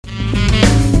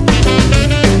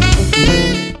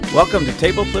Welcome to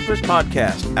Table Flippers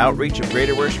Podcast, outreach of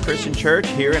Greater Worship Christian Church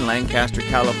here in Lancaster,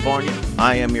 California.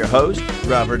 I am your host,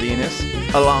 Robert Enos,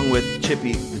 along with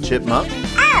Chippy the Chipmunk.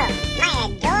 Oh, my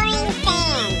adoring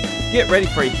fans. Get ready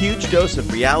for a huge dose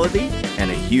of reality and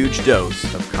a huge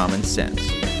dose of common sense.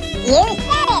 You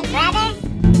said it, brother.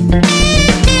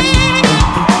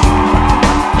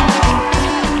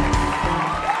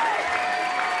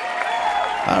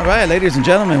 All right, ladies and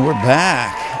gentlemen, we're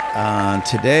back.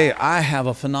 Today, I have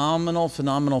a phenomenal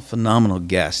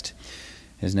guest.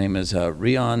 His name is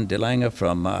Riaan Delange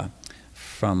from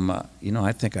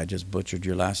I think I just butchered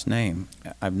your last name.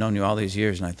 I've known you all these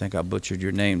years, and I think I butchered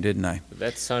your name, didn't I?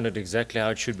 That sounded exactly how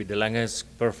it should be. Delange is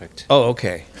perfect. Oh,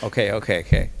 okay.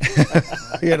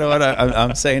 You know what?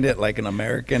 I'm saying it like an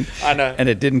American. I know. And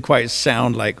it didn't quite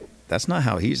sound like, that's not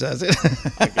how he says it.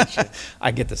 I get you.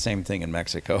 I get the same thing in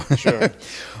Mexico. Sure.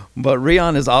 But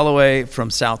Riaan is all the way from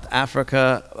South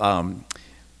Africa.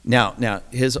 Now,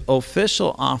 his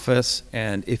official office,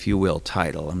 and if you will,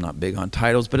 title, I'm not big on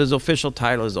titles, but his official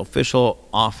title, his official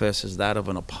office is that of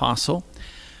an apostle.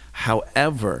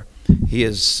 However, he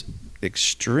is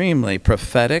extremely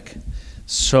prophetic.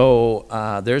 So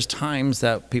there's times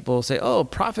that people will say, oh,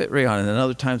 Prophet Riaan, and then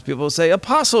other times people will say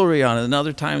Apostle Riaan, and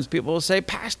other times people will say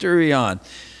Pastor Riaan.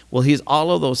 Well, he's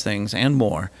all of those things and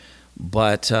more,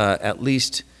 but at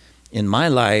least in my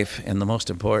life, and the most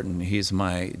important, he's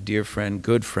my dear friend,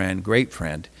 good friend, great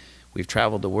friend. We've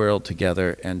traveled the world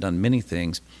together and done many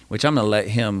things, which I'm going to let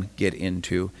him get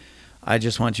into. I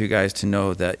just want you guys to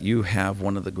know that you have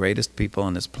one of the greatest people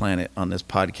on this planet on this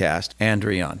podcast, and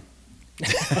Riaan.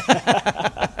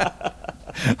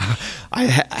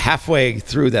 Halfway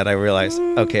through that, I realized,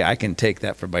 okay, I can take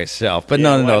that for myself. But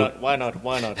Yeah, no. Why not?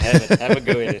 Have a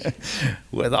go at it.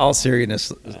 With all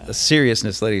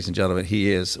seriousness, ladies and gentlemen,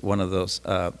 he is one of those,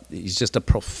 he's just a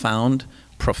profound,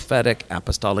 prophetic,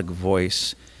 apostolic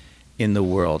voice in the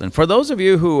world. And for those of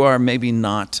you who are maybe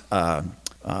not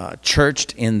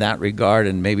churched in that regard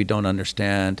and maybe don't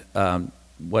understand,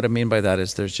 what I mean by that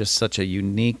is there's just such a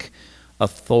unique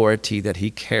authority that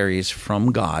he carries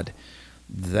from God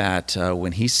that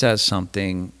when he says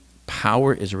something,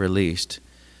 power is released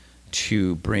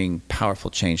to bring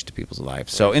powerful change to people's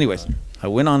lives. So anyways, I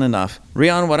went on enough.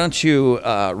 Riaan, why don't you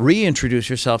reintroduce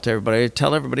yourself to everybody?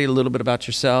 Tell everybody a little bit about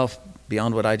yourself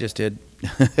beyond what I just did.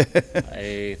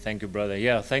 Hey, thank you, brother.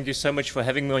 Yeah, thank you so much for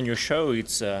having me on your show.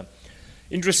 It's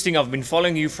interesting. I've been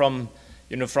following you from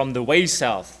the way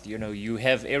south. You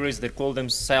have areas that call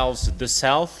themselves the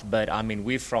South, but I mean,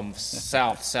 we're from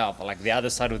south, like the other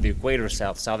side of the equator,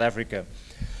 South Africa.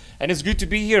 And it's good to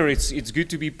be here. It's good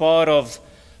to be part of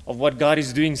what God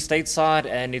is doing stateside,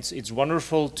 and it's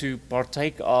wonderful to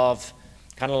partake of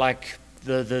kind of like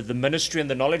the ministry and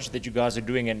the knowledge that you guys are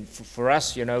doing. And for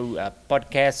us,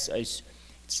 podcasts,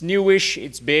 it's newish,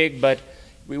 it's big, but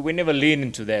we never lean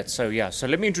into that. So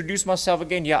let me introduce myself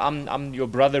again. Yeah, I'm your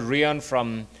brother Riaan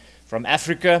from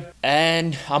Africa,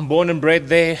 and I'm born and bred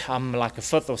there. I'm like a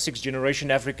 5th or 6th generation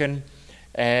African,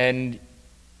 and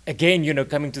again,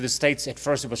 coming to the States, at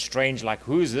first it was strange, like,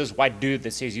 who is this white dude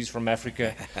that says he's from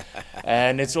Africa?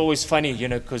 And it's always funny,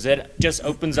 because that just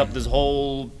opens up this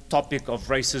whole topic of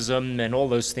racism and all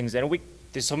those things, and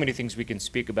there's so many things we can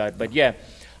speak about. But yeah,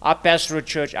 I pastor a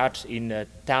church out in a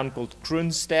town called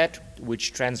Kroonstad,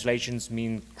 which translations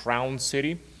mean Crown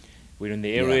City. We're in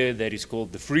the area that is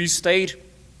called the Free State.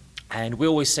 And we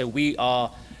always say we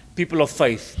are people of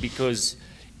faith because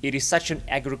it is such an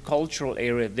agricultural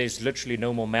area. There's literally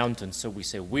no more mountains. So we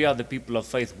say we are the people of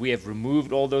faith. We have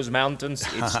removed all those mountains.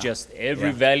 It's just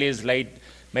every valley is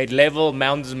made level,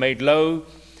 mountains made low.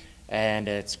 And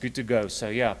it's good to go.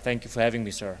 So, thank you for having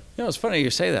me, sir. It's funny you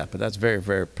say that, but that's very,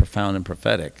 very profound and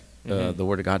prophetic. The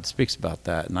Word of God speaks about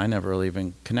that, and I never really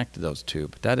even connected those two,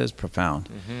 but that is profound.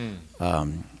 I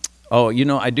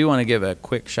do want to give a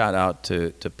quick shout-out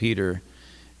to Peter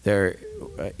there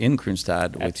in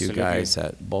Kroonstad with you guys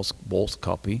at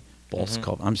Bolskopje.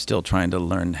 I'm still trying to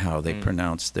learn how they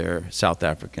pronounce their South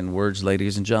African words,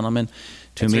 ladies and gentlemen.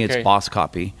 To me, it's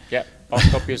Bolskopje. Yeah,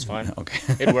 Bolskopje is fine.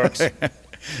 Okay. It works.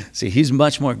 See, he's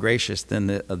much more gracious than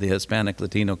the Hispanic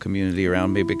Latino community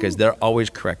around me because they're always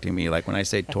correcting me. Like when I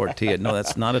say tortilla, no,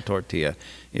 that's not a tortilla.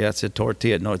 Yeah, it's a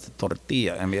tortilla. No, it's a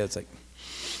tortilla. I mean, it's like,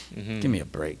 give me a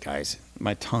break, guys.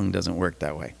 My tongue doesn't work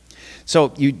that way.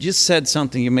 So you just said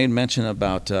something, you made mention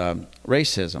about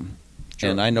racism. Sure.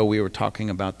 And I know we were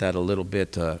talking about that a little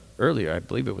bit earlier. I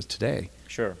believe it was today.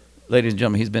 Sure. Ladies and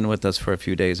gentlemen, he's been with us for a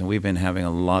few days, and we've been having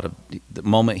a lot of, the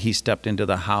moment he stepped into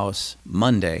the house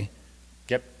Monday,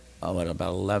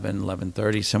 about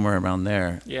 11:30, somewhere around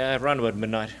there. Yeah, around about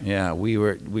midnight. Yeah,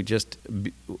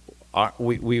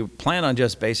 we plan on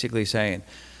just basically saying,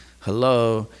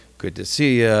 hello, good to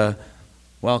see you,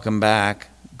 welcome back,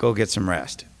 go get some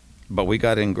rest. But we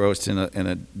got engrossed in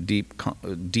a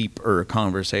deeper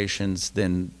conversations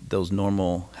than those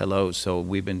normal hellos. So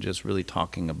we've been just really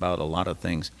talking about a lot of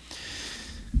things.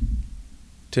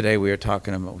 Today we were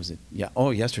talking about,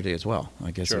 yesterday as well.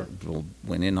 I guess Sure. it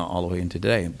went in all the way into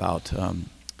today about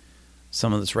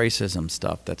some of this racism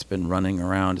stuff that's been running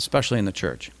around, especially in the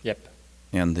church. Yep.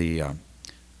 And the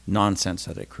nonsense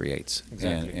that it creates.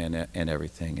 Exactly. And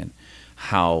everything. And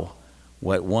how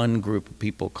what one group of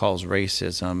people calls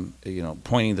racism,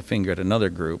 pointing the finger at another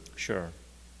group, Sure.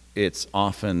 it's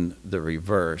often the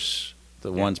reverse.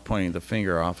 The ones pointing the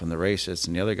finger are often the racists,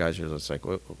 and the other guys are just like,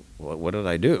 what did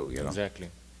I do? Exactly.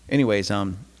 Anyways,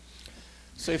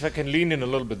 So if I can lean in a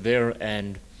little bit there,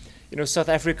 and South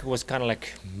Africa was kind of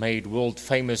like made world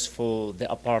famous for the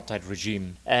apartheid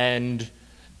regime, and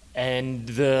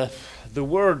the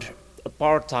word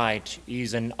apartheid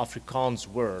is an Afrikaans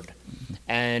word,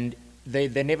 and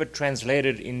they never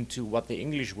translated into what the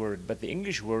English word, but the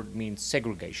English word means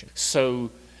segregation. So,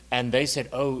 and they said,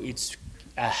 it's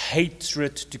a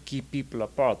hatred to keep people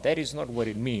apart. That is not what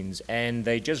it means, and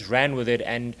they just ran with it,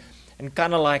 and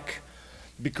kind of like,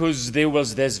 because there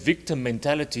was this victim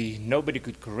mentality, nobody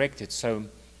could correct it. So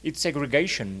it's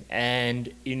segregation,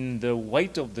 and in the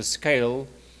weight of the scale,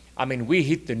 I mean, we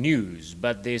hit the news,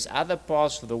 but there's other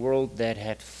parts of the world that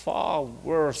had far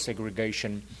worse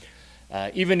segregation,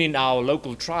 even in our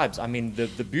local tribes. I mean,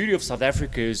 the beauty of South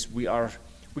Africa is we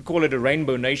call it a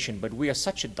rainbow nation, but we are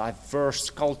such a diverse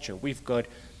culture. We've got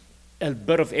a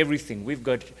bit of everything.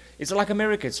 It's like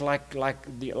America. It's like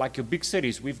your big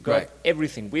cities. We've got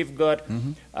everything. We've got,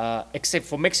 except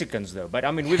for Mexicans though. But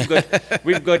I mean,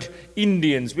 we've got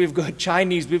Indians. We've got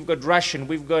Chinese. We've got Russian.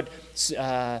 We've got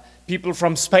people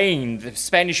from Spain, the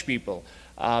Spanish people.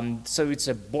 So it's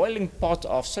a boiling pot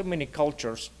of so many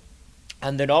cultures.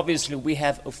 And then obviously we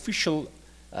have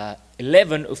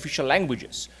 11 official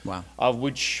languages, Wow. of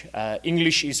which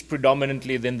English is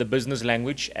predominantly then the business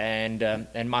language,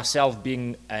 and myself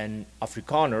being an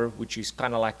Afrikaner, which is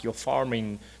kind of like your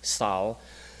farming style.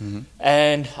 Mm-hmm.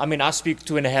 And I mean, I speak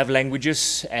 2.5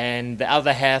 languages, and the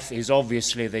other half is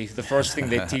obviously the first thing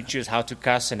they teach is how to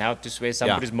cuss and how to swear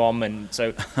somebody's mom, and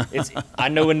so I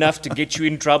know enough to get you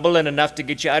in trouble and enough to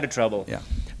get you out of trouble. Yeah.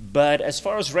 But as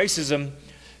far as racism,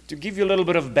 to give you a little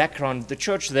bit of background, the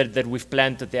church that we've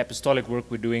planted, the apostolic work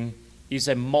we're doing, is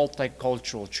a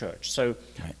multicultural church. So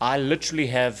I literally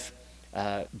have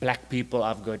black people,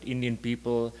 I've got Indian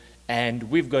people, and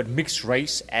we've got mixed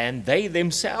race, and they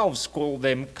themselves call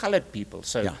them colored people.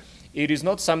 So it is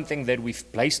not something that we've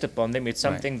placed upon them, it's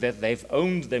something that they've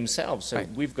owned themselves. So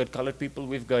we've got colored people,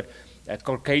 we've got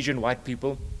Caucasian white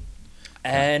people,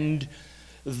 and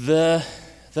the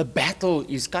battle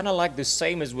is kind of like the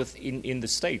same as in the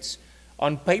States.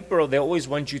 On paper, they always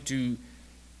want you to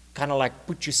kind of like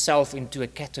put yourself into a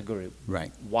category.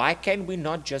 Right. Why can we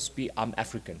not just be I'm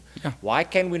African? Yeah. Why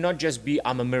can we not just be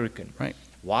I'm American? Right.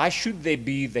 Why should there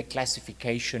be the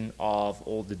classification of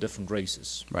all the different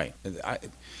races? Right.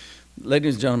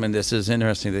 Ladies and gentlemen, this is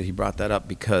interesting that he brought that up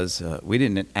because we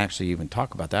didn't actually even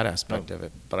talk about that aspect of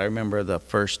it. But I remember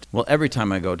every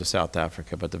time I go to South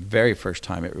Africa, but the very first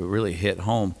time it really hit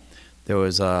home, there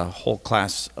was a whole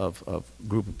class of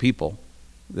group of people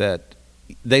that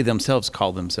they themselves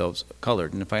call themselves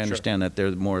colored. And if I understand that,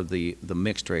 they're more the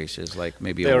mixed races, like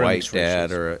maybe a white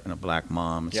dad or a black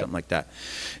mom and something like that.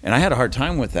 And I had a hard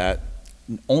time with that,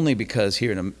 only because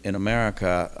here in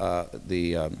America,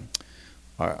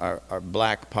 our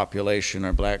black population,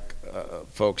 our black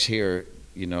folks here,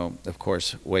 of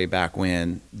course, way back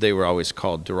when, they were always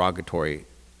called derogatory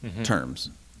terms,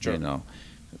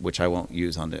 which I won't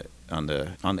use on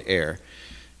the air,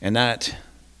 and that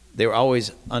they were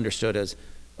always understood as,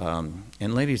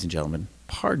 and ladies and gentlemen,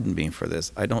 pardon me for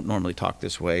this. I don't normally talk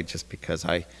this way just because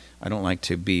I don't like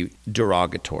to be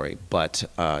derogatory, but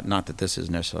not that this is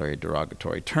necessarily a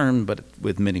derogatory term, but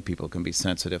with many people it can be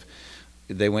sensitive.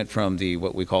 They went from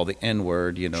what we call the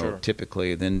N-word,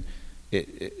 typically, then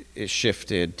it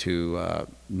shifted to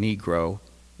Negro,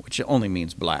 which only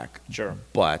means black. Sure.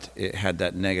 But it had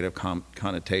that negative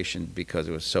connotation because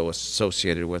it was so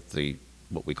associated with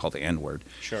what we call the N-word.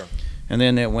 Sure. And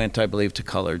then it went, I believe, to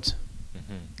coloreds,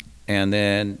 and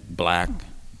then black,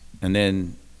 and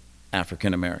then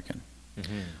African American.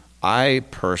 I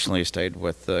personally stayed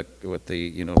with the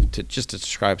to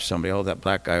describe somebody, that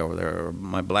black guy over there, or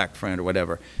my black friend, or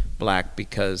whatever, black,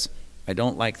 because I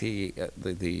don't like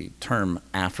the term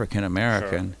African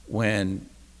American when,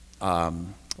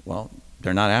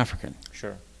 they're not African.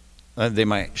 Sure. They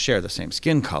might share the same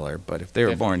skin color, but if they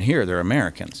were born here, they're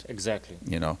Americans. Exactly.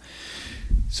 You know.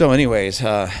 So anyways,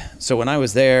 so when I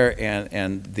was there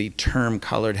and the term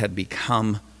colored had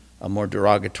become a more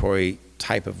derogatory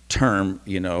type of term,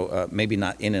 you know, maybe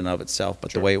not in and of itself,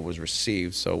 but the way it was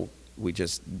received, so we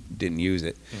just didn't use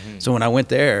it. So when I went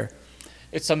there,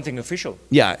 it's something official.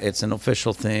 Yeah, it's an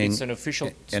official thing. It's an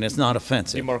official, and it's not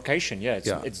offensive. Demarcation. Yeah,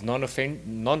 it's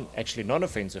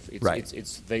non-offensive.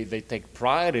 They take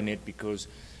pride in it because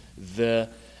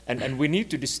and we need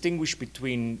to distinguish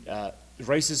between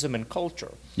racism and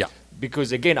culture. Yeah.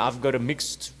 Because again, I've got a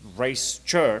mixed race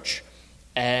church,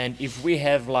 and if we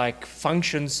have like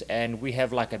functions and we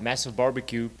have like a massive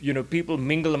barbecue, you know, people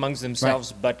mingle amongst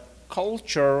themselves, but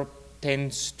culture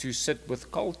tends to sit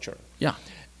with culture. Yeah.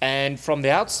 And from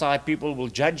the outside, people will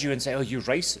judge you and say, oh, you're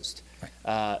racist. Right.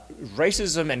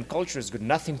 Racism and culture has got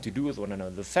nothing to do with one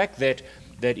another. The fact that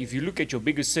if you look at your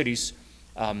biggest cities,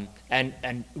 and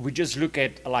we just look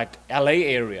at like LA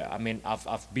area. I mean,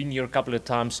 I've been here a couple of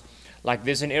times. Like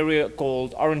there's an area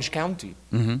called Orange County.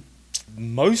 Mm-hmm.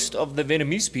 Most of the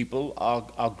Vietnamese people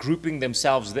are grouping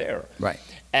themselves there. Right.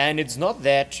 And it's not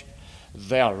that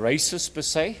they are racist per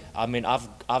se. I mean,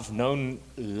 I've known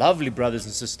lovely brothers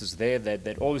and sisters there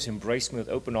that always embrace me with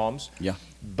open arms. Yeah.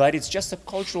 But it's just a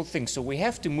cultural thing. So we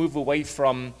have to move away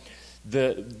from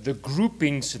the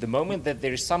groupings to the moment that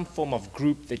there is some form of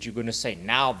group that you're going to say,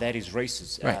 now that is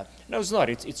racist. Right. No, it's not.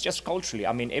 It's just culturally.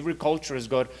 I mean, every culture has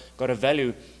got a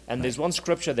value. And there's one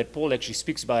scripture that Paul actually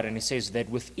speaks about, and he says that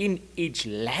within each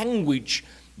language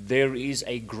there is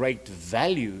a great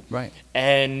value. Right.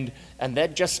 And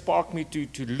that just sparked me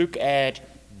to look at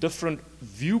different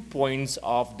viewpoints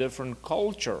of different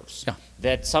cultures. Yeah.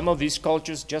 That some of these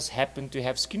cultures just happen to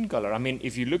have skin color. I mean,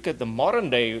 if you look at the modern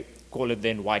day, call it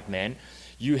then white man,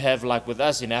 you have like with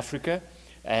us in Africa,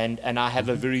 and I have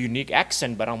a very unique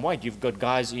accent, but I'm white. You've got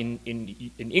guys in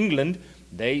England,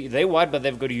 they're white, but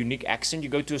they've got a unique accent. You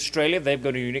go to Australia, they've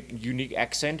got a unique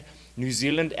accent. New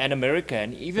Zealand and America,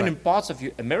 and even in parts of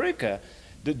America,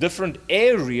 the different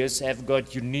areas have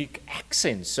got unique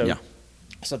accents.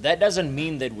 So that doesn't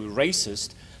mean that we're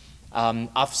racist.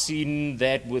 I've seen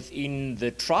that within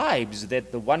the tribes,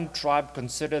 that the one tribe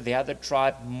consider the other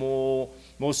tribe more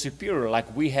superior.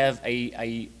 Like we have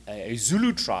a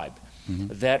Zulu tribe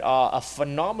that are a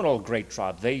phenomenal great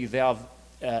tribe. They are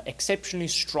exceptionally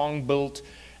strong built.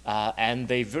 And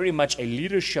they're very much a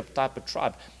leadership type of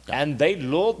tribe. Yeah. And they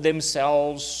laud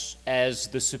themselves as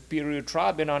the superior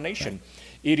tribe in our nation. Right.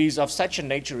 It is of such a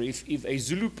nature, if a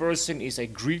Zulu person is a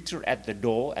greeter at the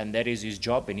door, and that is his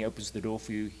job, and he opens the door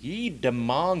for you, he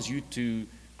demands you to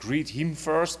greet him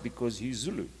first because he's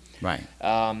Zulu. Right.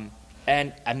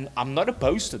 And I'm not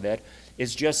opposed to that.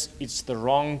 It's just, it's the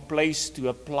wrong place to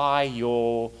apply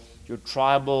your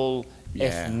tribal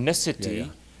ethnicity.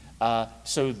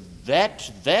 So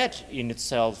that in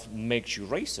itself makes you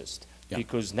racist,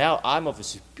 because now I'm of a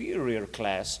superior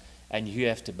class and you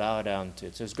have to bow down to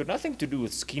it. So it's got nothing to do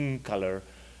with skin color.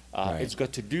 It's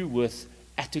got to do with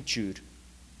attitude.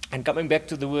 And coming back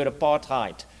to the word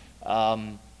apartheid,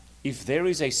 if there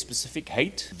is a specific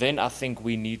hate, then I think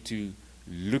we need to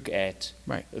look at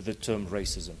the term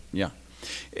racism. Yeah.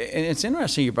 And it's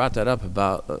interesting you brought that up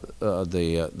about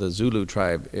the Zulu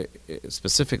tribe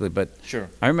specifically, but sure.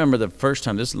 I remember the first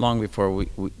time, this is long before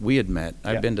we had met.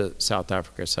 I've been to South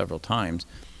Africa several times,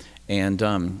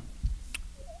 and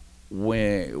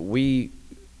when we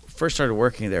first started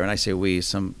working there, and I say we,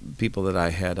 some people that I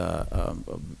had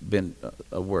been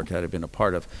a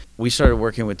part of, we started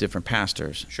working with different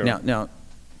pastors. Sure. Now,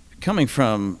 coming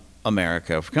from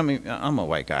America, I'm a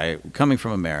white guy, coming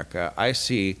from America, I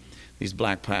see these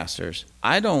black pastors.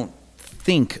 I don't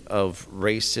think of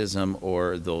racism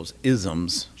or those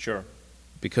isms. Sure.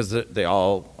 Because they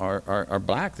all are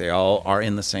black. They all are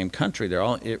in the same country. They're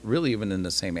all really even in the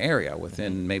same area,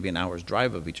 within maybe an hour's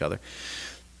drive of each other.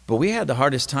 But we had the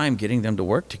hardest time getting them to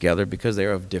work together because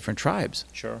they're of different tribes.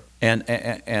 Sure.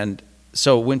 And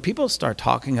so when people start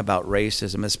talking about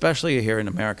racism, especially here in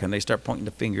America, and they start pointing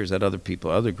the fingers at other people,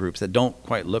 other groups that don't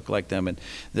quite look like them, and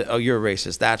oh, you're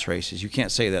racist, that's racist. You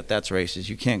can't say that, that's racist.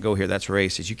 You can't go here, that's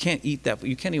racist. You can't eat that.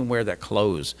 You can't even wear that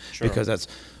clothes because that's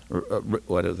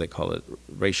what do they call it?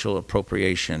 Racial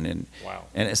appropriation. And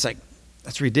it's like,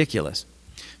 that's ridiculous.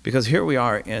 Because here we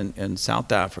are in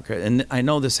South Africa, and I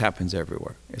know this happens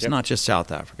everywhere. It's not just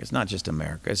South Africa. It's not just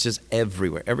America. It's just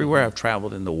everywhere. Everywhere I've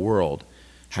traveled in the world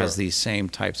has these same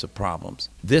types of problems.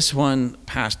 This one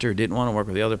pastor didn't want to work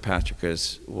with the other pastor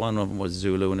because one of them was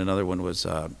Zulu and another one was,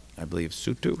 I believe,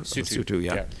 Sotho,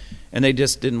 yeah. And they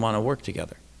just didn't want to work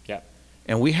together. Yeah.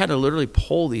 And we had to literally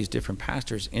pull these different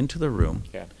pastors into the room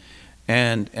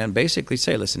and basically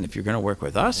say, listen, if you're going to work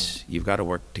with us, you've got to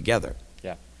work together.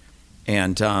 Yeah.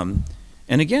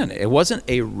 And again, it wasn't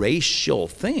a racial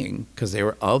thing because they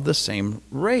were of the same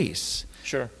race.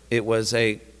 Sure. It was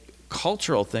a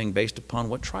cultural thing based upon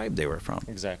what tribe they were from.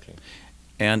 Exactly.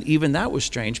 And even that was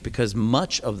strange because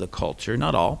much of the culture,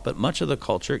 not all, but much of the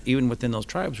culture, even within those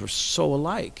tribes, were so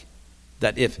alike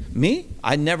that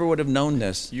I never would have known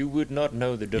this. You would not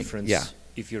know the difference Yeah.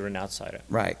 if you're an outsider.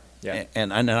 Right. Yeah.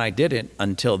 And I didn't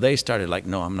until they started like,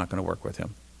 no, I'm not going to work with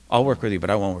him. I'll work with you, but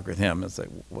I won't work with him. It's like,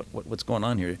 what's going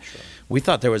on here? Sure. We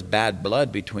thought there was bad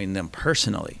blood between them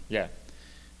personally. Yeah.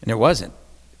 And there wasn't.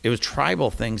 It was tribal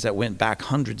things that went back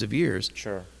hundreds of years.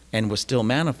 Sure. And was still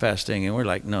manifesting. And we're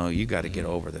like, no, you got to get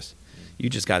over this. You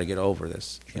just got to get over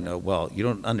this. Sure. Well, you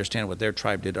don't understand what their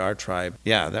tribe did to our tribe.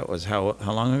 Yeah, that was how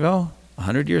long ago?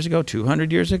 100 years ago?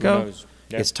 200 years ago? Who knows?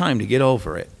 Yeah. It's time to get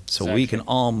over it so we Exactly. can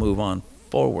all move on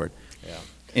forward. Yeah.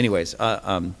 Anyways,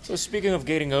 So speaking of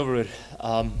getting over it,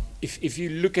 if you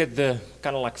look at the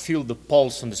kind of like feel the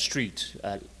pulse on the street,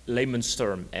 layman's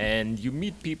term, and you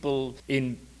meet people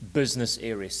in business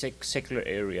area, secular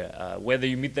area, whether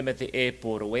you meet them at the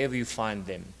airport or wherever you find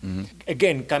them. Mm-hmm.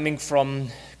 Again, coming from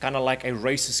kind of like a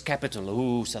racist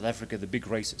capital, South Africa, the big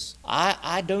racist.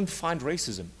 I don't find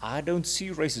racism. I don't see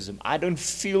racism. I don't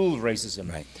feel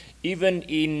racism. Right. Even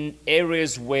in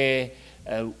areas where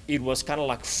it was kind of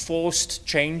like forced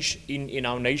change in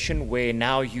our nation, where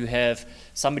now you have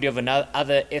somebody of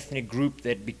another ethnic group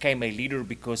that became a leader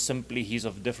because simply he's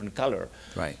of a different color.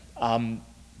 right.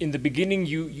 In the beginning,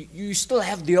 you still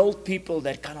have the old people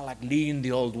that kind of like lean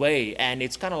the old way, and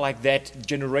it's kind of like that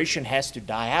generation has to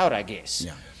die out, I guess.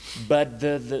 Yeah. But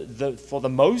for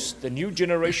the new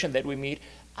generation that we meet,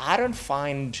 I don't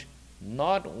find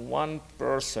not one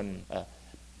person,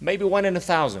 maybe 1 in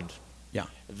 1,000, Yeah.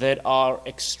 that are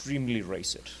extremely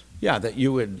racist. Yeah, that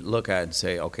you would look at and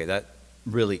say, okay, that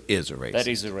really is a racist. That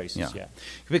is a racist, yeah.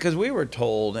 Because we were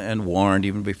told and warned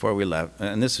even before we left,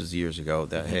 and this was years ago,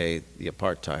 that, hey, the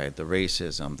apartheid, the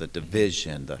racism, the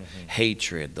division, the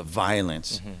hatred, the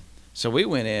violence. So we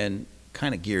went in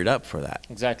kind of geared up for that.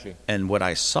 Exactly, And what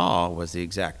I saw was the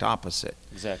exact opposite.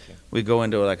 exactly. We go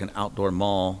into like an outdoor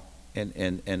mall, and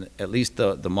at least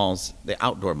the malls, the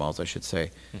outdoor malls, I should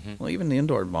say, well, even the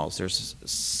indoor malls, there's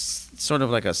sort of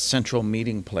like a central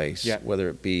meeting place, Yeah. whether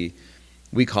it be,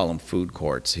 we call them food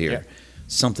courts here, Yeah.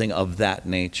 something of that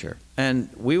nature. And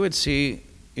we would see,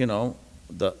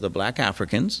 the black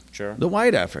Africans, Sure. the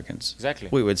white Africans. Exactly.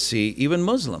 We would see even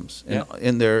Muslims Yeah.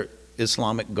 in their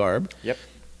Islamic garb Yep.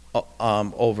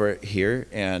 over here,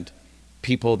 and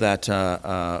people that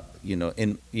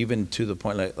even to the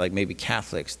point like maybe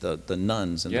Catholics, the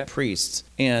nuns and Yeah. the priests,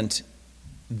 and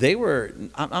they were.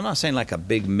 I'm not saying like a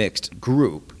big mixed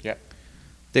group. Yeah.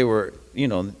 They were,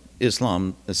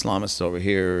 Islamists over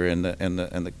here, and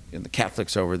the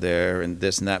Catholics over there, and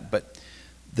this and that. But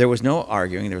there was no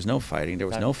arguing, there was no fighting, there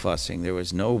was no fussing, there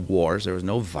was no wars, there was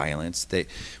no violence.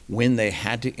 When they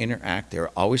had to interact, they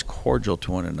were always cordial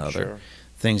to one another. Sure.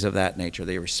 Things of that nature.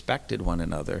 They respected one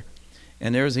another.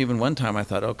 And there was even one time I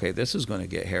thought, okay, this is going to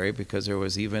get hairy, because there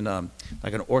was even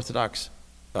like an Orthodox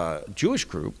Jewish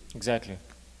group Exactly.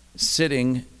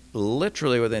 sitting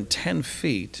literally within 10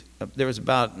 feet. There was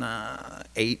about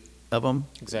 8 of them.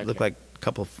 Exactly. Looked like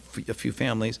a few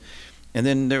families. And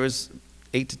then there was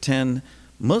 8 to 10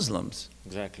 Muslims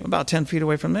Exactly. about 10 feet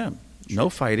away from them. No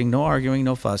fighting, no arguing,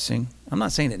 no fussing. I'm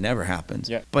not saying it never happens.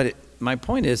 Yeah. But my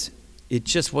point is, it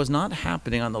just was not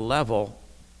happening on the level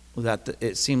that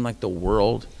it seemed like the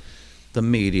world, the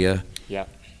media, Yeah.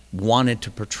 wanted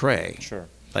to portray. Sure.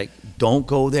 Like, don't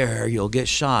go there, you'll get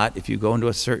shot if you go into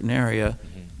a certain area.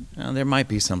 Now, there might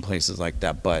be some places like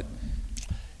that, but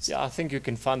Yeah, I think you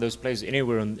can find those places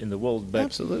anywhere in the world. But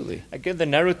absolutely. again, the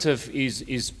narrative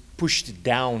is pushed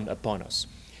down upon us.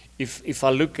 If I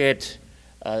look at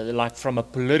like from a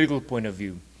political point of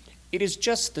view, it is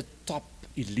just the top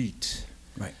elite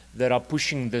Right. that are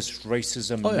pushing this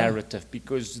racism Oh, yeah. narrative,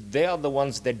 because they are the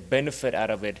ones that benefit out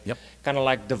of it. Yep. Kind of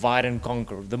like divide and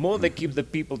conquer. The more they keep the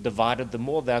people divided, the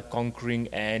more they're conquering,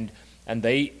 and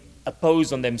they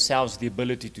oppose on themselves the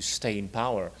ability to stay in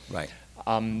power. Right.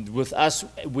 With us,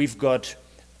 we've got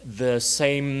the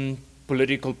same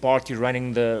political party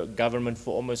running the government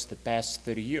for almost the past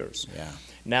 30 years. Yeah.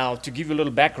 Now, to give you a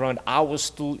little background, I was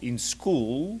still in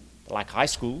school, like high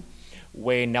school,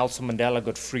 when Nelson Mandela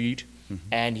got freed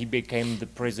and he became the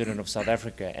president of South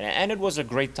Africa. And it was a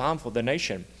great time for the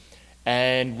nation.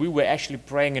 And we were actually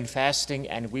praying and fasting,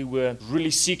 and we were really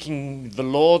seeking the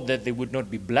Lord that there would not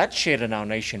be bloodshed in our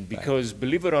nation, because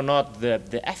believe it or not,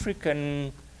 the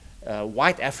African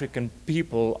white African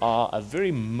people are a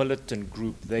very militant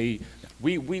group.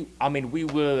 We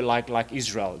were like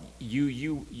Israel.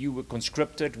 You were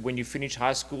conscripted when you finished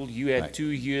high school. You had Right. 2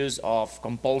 years of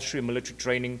compulsory military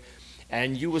training,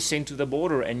 and you were sent to the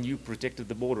border, and you protected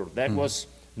the border. That was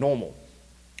normal.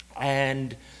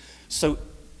 And so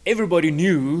everybody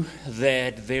knew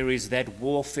that there is that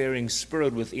warfaring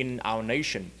spirit within our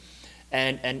nation.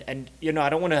 And you know, I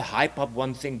don't want to hype up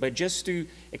one thing, but just to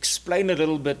explain a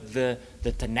little bit the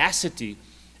tenacity,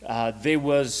 there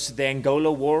was the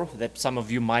Angola War that some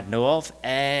of you might know of,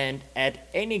 and at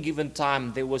any given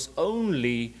time there was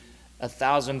only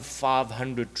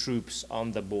 1,500 troops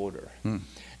on the border.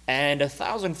 And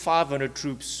 1,500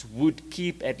 troops would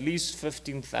keep at least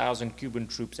 15,000 Cuban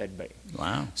troops at bay.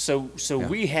 Wow. So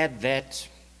we had that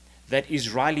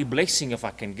Israeli blessing, if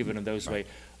I can give it in those way,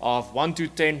 of 1 to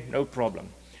 10, no problem.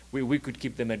 We could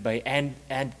keep them at bay. And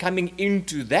coming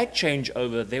into that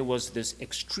changeover, there was this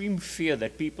extreme fear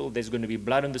that there's going to be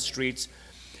blood in the streets.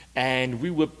 And we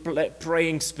were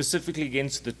praying specifically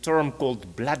against the term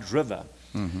called blood river,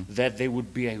 that there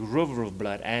would be a river of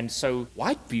blood. And so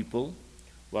white people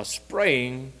was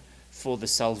praying for the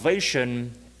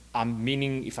salvation,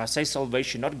 meaning, if I say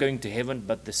salvation, not going to heaven,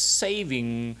 but the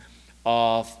saving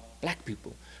of black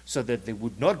people, so that there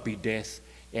would not be death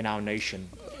in our nation.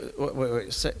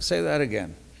 Wait. Say that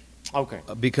again. Okay.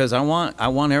 Because I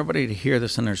want everybody to hear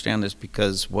this and understand this,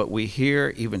 because what we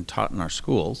hear, even taught in our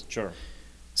schools, Sure.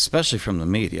 especially from the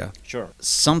media, Sure.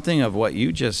 something of what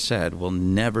you just said will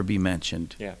never be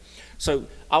mentioned. Yeah. So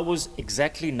I was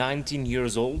exactly 19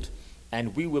 years old,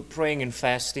 and we were praying and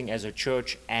fasting as a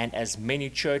church, and as many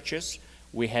churches,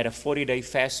 we had a 40-day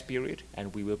fast period,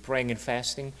 and we were praying and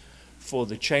fasting for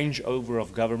the changeover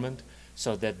of government,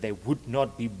 so that there would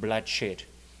not be bloodshed,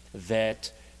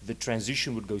 that the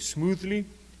transition would go smoothly,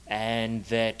 and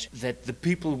that the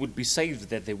people would be saved,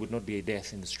 that there would not be a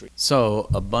death in the street. So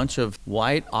a bunch of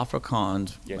white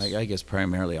Afrikaans, Yes. I guess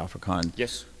primarily Afrikaans,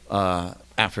 Yes.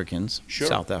 Africans, Sure.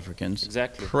 South Africans,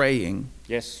 Exactly. praying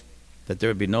Yes. that there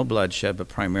would be no bloodshed, but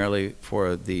primarily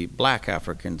for the black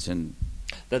Africans. And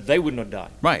That they would not die.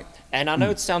 right, And I know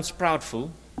it sounds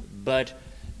proudful, but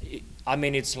I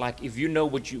mean, it's like, if you know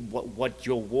what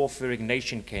your warfaring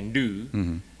nation can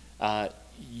do,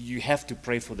 you have to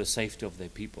pray for the safety of their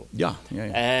people. yeah.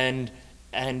 And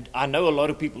I know a lot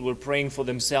of people were praying for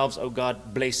themselves. Oh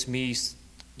God, bless me,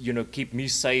 keep me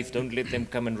safe. Don't let them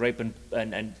come and rape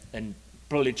and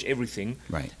pillage everything.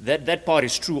 Right. That part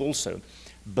is true also,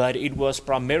 but it was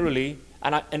primarily.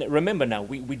 And remember now,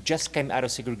 we just came out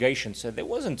of segregation, so there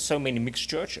wasn't so many mixed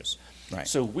churches. Right.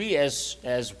 So we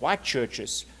as white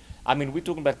churches, I mean, we're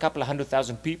talking about a couple of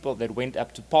 100,000 people that went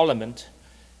up to Parliament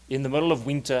in the middle of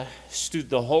winter, stood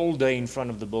the whole day in front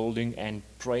of the building and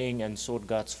praying and sought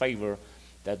God's favor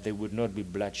that there would not be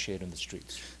bloodshed in the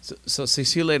streets. So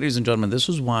see, ladies and gentlemen, this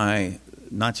is why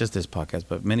not just this podcast,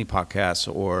 but many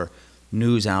podcasts or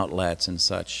news outlets and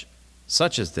such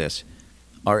as this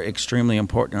are extremely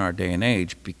important in our day and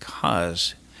age,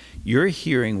 because you're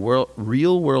hearing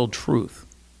real world truth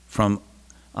from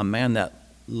a man that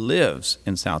lives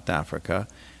in South Africa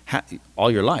all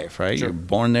your life, right? Sure. You're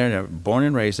born there, born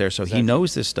and raised there, so Exactly. he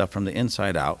knows this stuff from the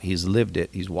inside out. He's lived it,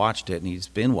 he's watched it, and he's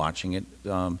been watching it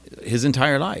his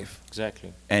entire life.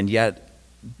 Exactly. And yet,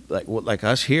 like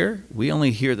us here, we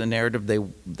only hear the narrative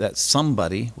that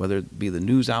somebody, whether it be the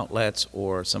news outlets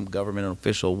or some government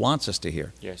official, wants us to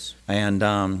hear. Yes.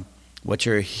 And what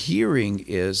you're hearing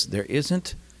is there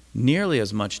isn't nearly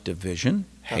as much division,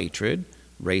 hatred,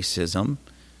 racism,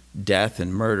 death,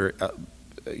 and murder,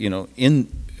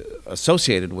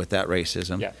 associated with that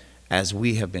racism, Yeah. as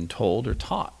we have been told or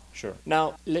taught. Sure.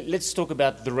 Now, let's talk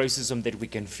about the racism that we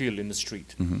can feel in the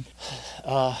street.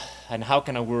 And how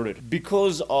can I word it?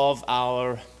 Because of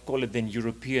our, call it then,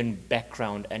 European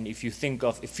background, and if you think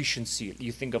of efficiency,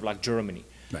 you think of like Germany.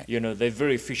 Right. They're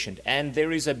very efficient. And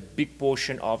there is a big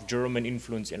portion of German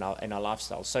influence in our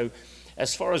lifestyle. So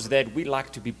as far as that, we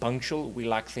like to be punctual, we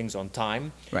like things on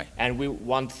time, Right. and we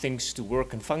want things to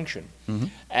work and function.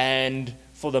 And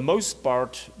for the most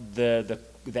part, the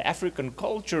African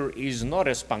culture is not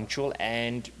as punctual,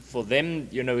 and for them,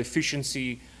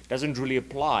 efficiency doesn't really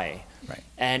apply. Right.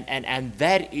 And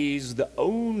that is the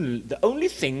only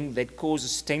thing that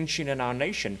causes tension in our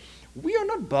nation. We are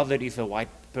not bothered if a white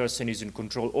person is in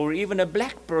control or even a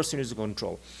black person is in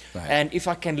control. Right. And if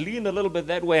I can lean a little bit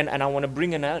that way, and I want to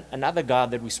bring another guy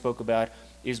that we spoke about,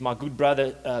 is my good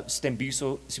brother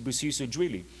Stembiso Sibusiso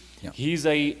Jwili. Yeah. He's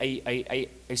a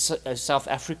South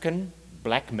African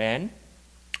black man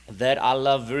that I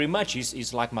love very much.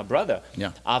 He's like my brother.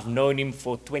 Yeah. I've known him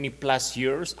for 20 plus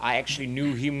years. I actually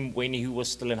knew him when he was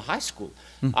still in high school.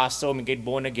 I saw him get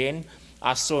born again.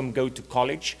 I saw him go to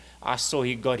college. I saw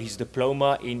he got his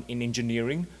diploma in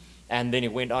engineering. And then he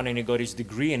went on and he got his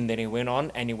degree, and then he went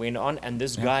on and he went on. And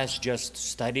this guy is just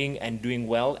studying and doing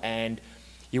well. And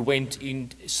he went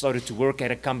in, started to work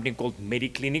at a company called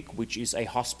Mediclinic, which is a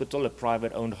hospital, a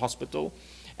private-owned hospital.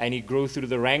 And he grew through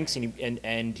the ranks,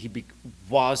 and he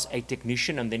was a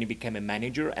technician, and then he became a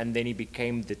manager, and then he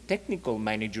became the technical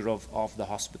manager of the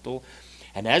hospital.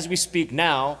 And as we speak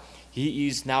now, he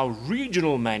is now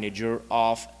regional manager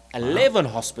of 11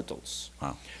 hospitals.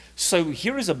 Wow. So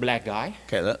here is a black guy.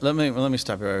 Okay, let me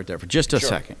stop you right there for just a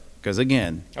second. Because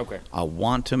again, I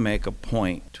want to make a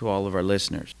point to all of our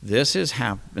listeners. This has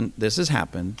happened. It's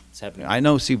happening. I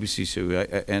know CBC Sue,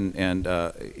 and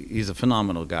he's a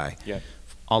phenomenal guy. Yeah.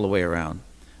 All the way around.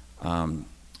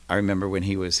 I remember when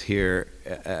he was here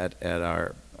at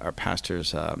our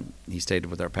pastors. He stayed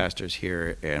with our pastors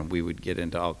here, and we would get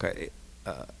into all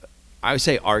I would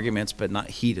say arguments, but not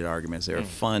heated arguments. They were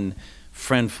fun,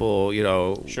 friendful,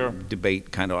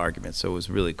 debate kind of arguments. So it was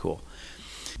really cool.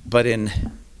 But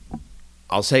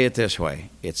I'll say it this way: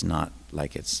 it's not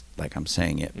like I'm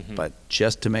saying it, but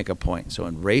just to make a point. So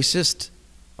in racist,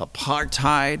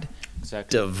 apartheid,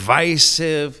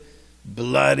 divisive,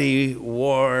 bloody,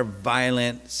 war,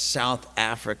 violent South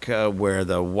Africa, where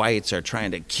the whites are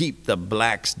trying to keep the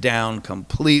blacks down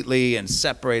completely and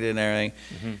separated and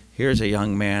everything. Here's a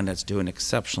young man that's doing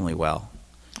exceptionally well.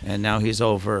 And now he's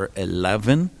over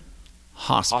 11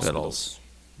 hospitals.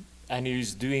 And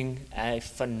he's doing a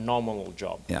phenomenal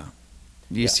job. Yeah.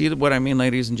 Do you see what I mean,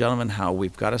 ladies and gentlemen, how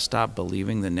we've got to stop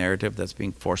believing the narrative that's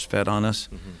being force-fed on us?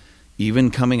 Even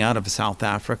coming out of South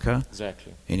Africa.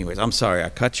 Exactly. Anyways, I'm sorry I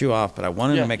cut you off, but I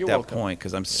wanted to make that welcome. point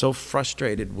because I'm so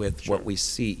frustrated with what we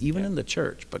see, even in the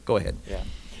church. But go ahead. Yeah,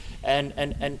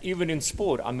 and even in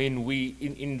sport, I mean,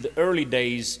 in the early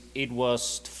days, it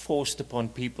was forced upon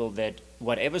people that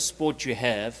whatever sport you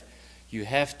have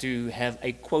to have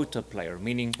a quota player,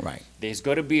 meaning there's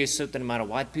got to be a certain amount of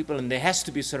white people, and there has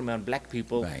to be a certain amount of black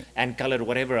people and colored,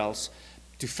 whatever else,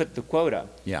 to fit the quota.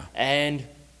 Yeah. And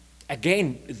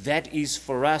again, that is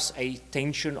for us a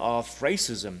tension of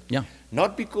racism. Yeah.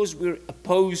 Not because we're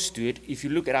opposed to it. If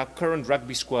you look at our current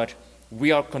rugby squad,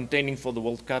 we are contending for the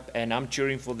World Cup, and I'm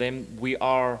cheering for them. We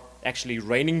are actually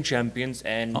reigning champions,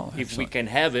 and if we can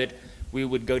have it, we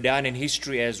would go down in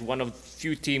history as one of the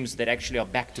few teams that actually are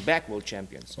back-to-back world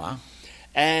champions. Wow.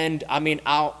 And I mean,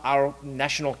 our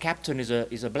national captain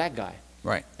is a black guy.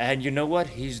 Right. And you know what?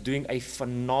 He's doing a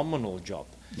phenomenal job.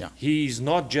 Yeah. He's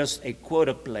not just a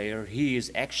quota player. He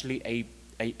is actually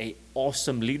a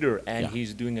awesome leader, and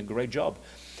he's doing a great job.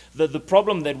 The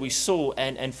problem that we saw,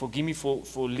 and forgive me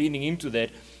for leaning into that,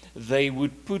 they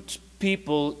would put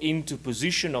people into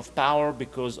position of power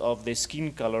because of their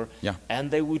skin color,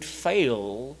 and they would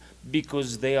fail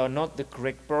because they are not the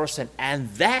correct person. And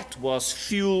that was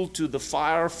fuel to the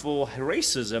fire for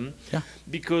racism,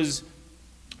 because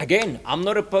again, I'm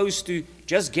not opposed to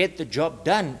just get the job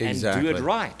done and do it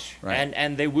right.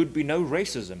 And there would be no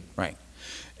racism. Right.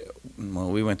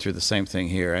 Well, we went through the same thing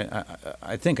here.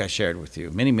 I think I shared with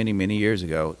you many years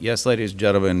ago. Yes, ladies and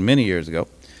gentlemen, many years ago,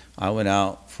 I went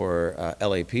out for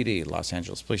LAPD, Los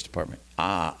Angeles Police Department.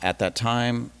 At that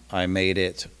time, I made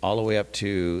it all the way up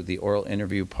to the oral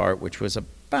interview part, which was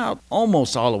about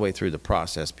almost all the way through the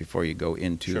process before you go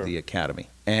into the academy.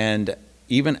 And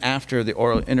even after the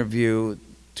oral interview,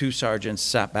 2 sergeants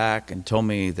sat back and told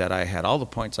me that I had all the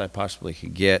points I possibly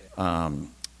could get.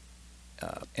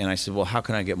 And I said, well, how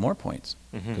can I get more points?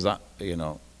 Because,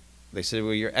 they said,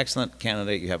 well, you're an excellent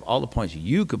candidate. You have all the points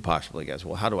you could possibly get.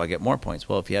 Well, how do I get more points?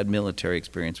 Well, if you had military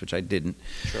experience, which I didn't.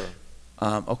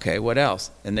 Okay, what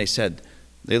else? And they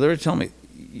literally told me,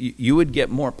 you would get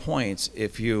more points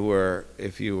if you were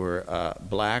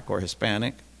black or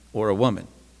Hispanic or a woman.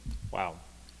 Wow.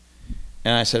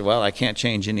 And I said, well, I can't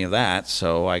change any of that,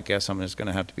 so I guess I'm just going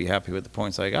to have to be happy with the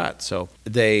points I got. So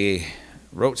they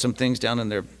wrote some things down in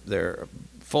their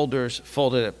folders,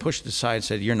 folded it, pushed it aside,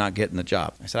 said, you're not getting the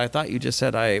job. I said, I thought you just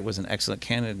said I was an excellent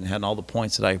candidate and had all the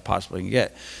points that I possibly can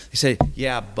get. They said,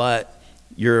 yeah, but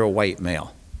you're a white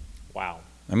male. Wow.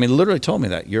 I mean, literally told me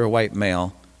that. You're a white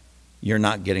male. You're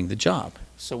not getting the job.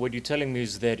 So what you're telling me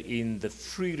is that in the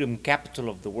freedom capital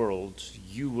of the world,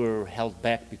 you were held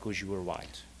back because you were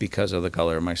white. Because of the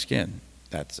color of my skin.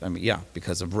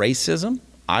 Because of racism,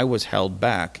 I was held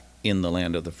back in the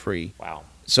land of the free. Wow.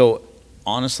 So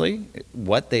honestly,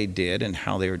 what they did and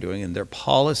how they were doing and their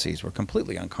policies were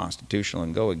completely unconstitutional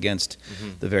and go against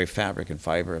the very fabric and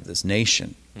fiber of this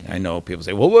nation. I know people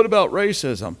say, well, what about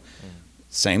racism?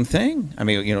 Same thing. I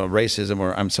mean, racism,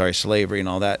 or I'm sorry, slavery and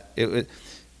all that.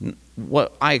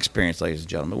 What I experienced, ladies and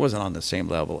gentlemen, it wasn't on the same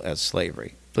level as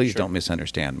slavery. Please don't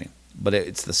misunderstand me. But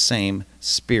it's the same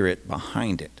spirit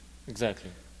behind it. Exactly.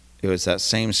 It was that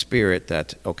same spirit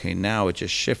that, okay, now it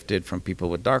just shifted from people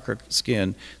with darker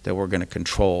skin that we're going to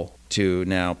control to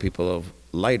now people of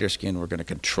lighter skin we're going to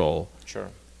control. Sure.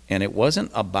 And it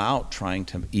wasn't about trying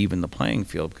to even the playing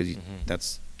field, because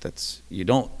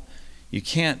you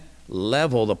can't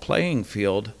level the playing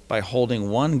field by holding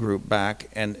one group back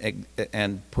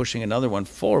and pushing another one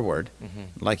forward,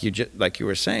 like you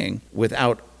were saying,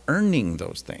 without earning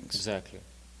those things. Exactly.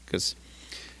 Because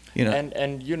and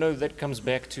that comes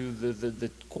back to the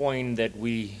coin that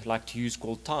we like to use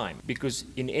called time, because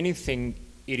in anything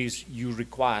it is you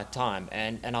require time,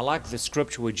 and I like the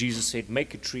scripture where Jesus said,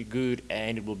 make a tree good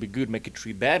and it will be good, make a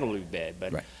tree bad, it will be bad.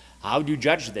 But how do you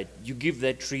judge that? You give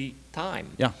that tree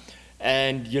time. Yeah.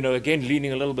 And again,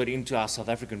 leaning a little bit into our South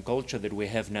African culture that we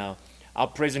have now, our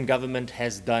present government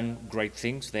has done great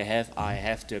things. I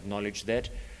have to acknowledge that.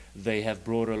 They have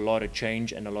brought a lot of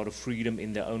change and a lot of freedom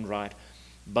in their own right.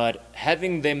 But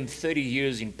having them 30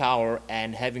 years in power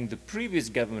and having the previous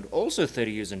government also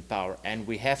 30 years in power, and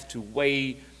we have to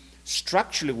weigh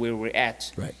structurally where we're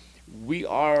at, we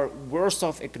are worse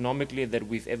off economically than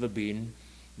we've ever been.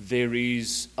 There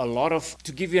is a lot of,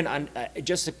 to give you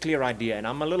just a clear idea, and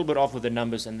I'm a little bit off with the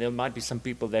numbers, and there might be some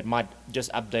people that might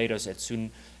just update us at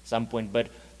some point, but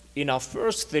in our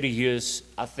first 30 years,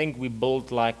 I think we built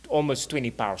like almost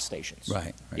 20 power stations.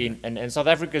 Right. And South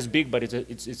Africa is big, but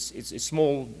it's a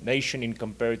small nation in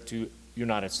compared to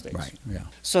United States. Right. Yeah.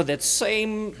 So that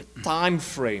same time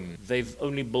frame, they've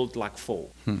only built like 4.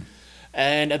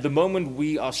 And at the moment,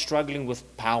 we are struggling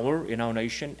with power in our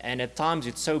nation, and at times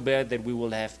it's so bad that we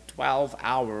will have 12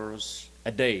 hours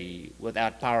a day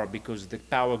without power because the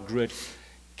power grid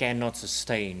cannot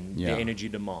sustain the energy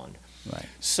demand. Right.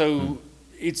 So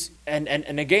it's and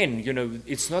again,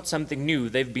 it's not something new.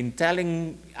 They've been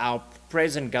telling our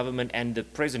present government and the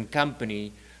present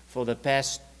company for the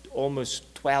past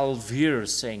almost 12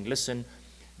 years, saying, listen,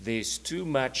 there's too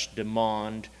much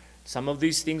demand. Some of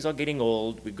these things are getting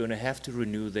old. We're going to have to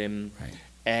renew them. Right.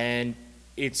 And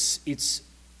it's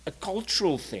a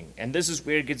cultural thing. And this is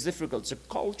where it gets difficult. It's a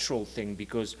cultural thing,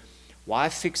 because why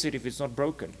fix it if it's not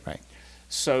broken? Right.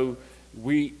 So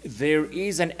there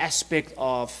is an aspect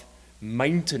of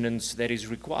maintenance that is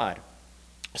required.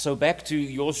 So back to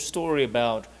your story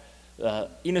about,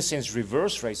 in a sense,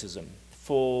 reverse racism.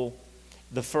 For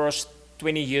the first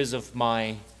 20 years of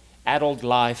my adult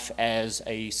life as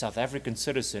a South African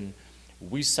citizen,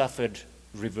 we suffered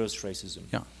reverse racism.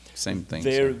 Yeah, same thing.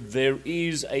 There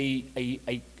is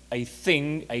a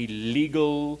thing, a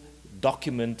legal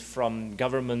document from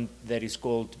government that is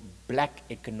called Black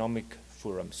Economic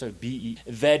Forum, so BE.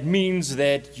 That means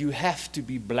that you have to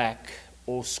be black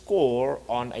or score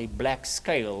on a black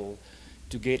scale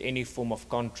to get any form of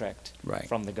contract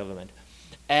from the government.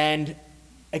 And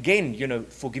again,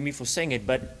 forgive me for saying it,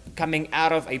 but coming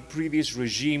out of a previous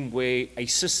regime where a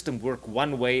system worked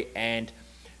one way and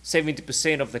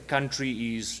 70% of the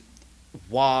country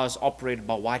was operated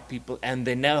by white people and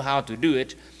they know how to do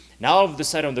it, now all of a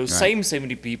sudden those same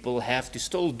 70 people have to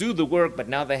still do the work, but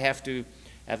now they have to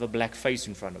have a black face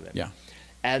in front of them. Yeah.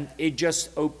 And it just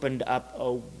opened up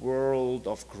a world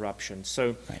of corruption.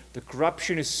 So the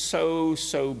corruption is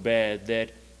so bad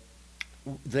that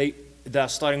they're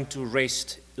starting to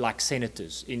arrest like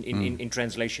senators in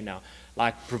translation now,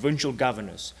 like provincial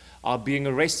governors are being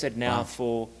arrested now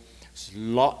for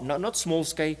not small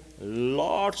scale,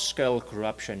 large scale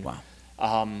corruption.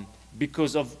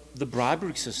 Because of the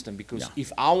bribery system. Because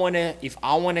if I wanna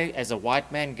as a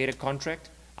white man get a contract,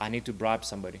 I need to bribe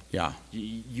somebody. Yeah.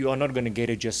 You are not going to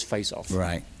get it just face off.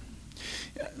 Right.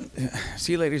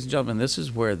 See, ladies and gentlemen, this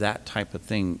is where that type of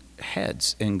thing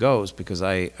heads and goes, because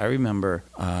I remember,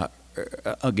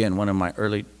 again, one of my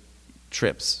early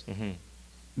trips,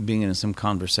 being in some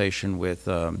conversation with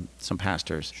some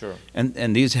pastors. Sure.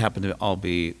 And these happen to all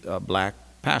be black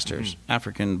pastors,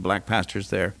 African black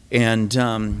pastors there. And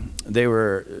they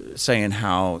were saying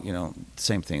how,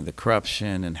 same thing, the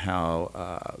corruption and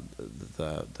how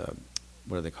the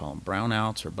what do they call them,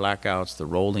 brownouts or blackouts, the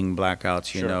rolling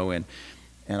blackouts, you know. And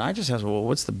I just asked, well,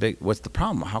 what's the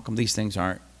problem? How come these things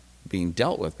aren't being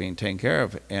dealt with, being taken care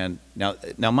of? And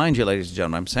now mind you, ladies and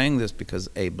gentlemen, I'm saying this because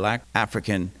a black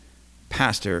African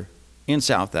pastor in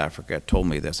South Africa told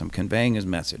me this. I'm conveying his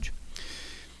message.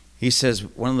 He says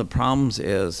one of the problems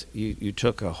is you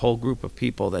took a whole group of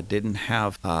people that didn't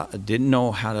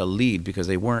know how to lead because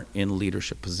they weren't in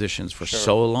leadership positions for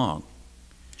so long.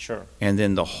 Sure. And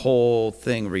then the whole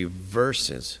thing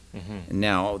reverses. And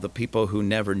now the people who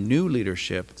never knew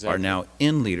leadership are now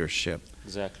in leadership.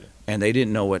 Exactly. And they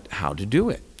didn't know how to do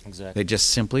it. Exactly. They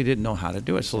just simply didn't know how to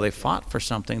do it. So they fought for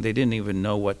something they didn't even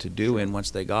know what to do in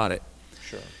once they got it.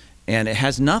 Sure. And it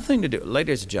has nothing to do,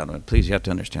 ladies and gentlemen, please, you have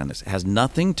to understand this. It has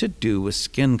nothing to do with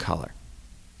skin color.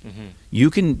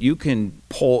 You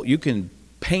can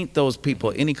paint those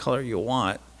people any color you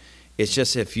want. It's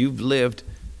just if you've lived,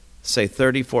 say,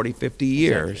 30, 40, 50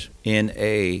 years in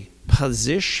a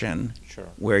position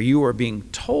where you are being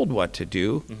told what to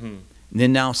do,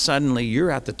 then now suddenly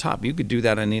you're at the top. You could do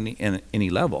that on any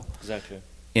level. Exactly.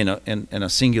 In a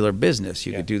singular business.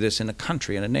 You could do this in a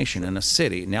country, in a nation, in a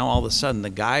city. Now all of a sudden the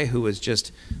guy who was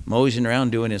just moseying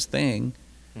around doing his thing,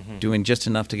 doing just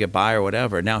enough to get by or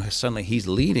whatever, now suddenly he's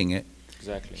leading it.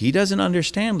 Exactly. He doesn't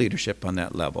understand leadership on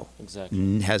that level.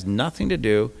 Exactly. It has nothing to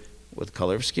do with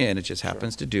color of skin. It just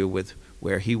happens to do with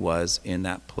where he was in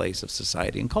that place of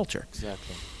society and culture.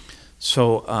 Exactly.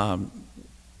 So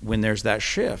when there's that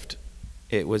shift,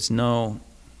 it was no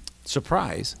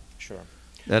surprise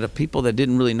that people that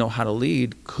didn't really know how to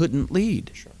lead couldn't lead.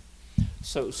 Sure.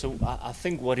 So I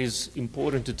think what is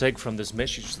important to take from this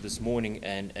message this morning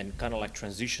and kind of like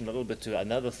transition a little bit to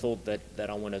another thought that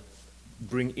I want to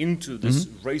bring into this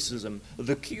racism.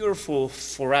 The cure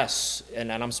for us,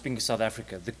 and I'm speaking South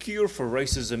Africa, the cure for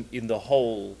racism in the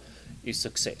whole is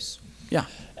success. Yeah.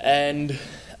 And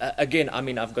again, I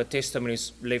mean, I've got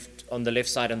testimonies left on the left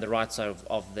side and the right side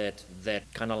of that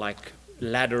kind of like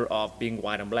ladder of being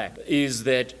white and black, is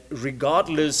that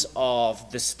regardless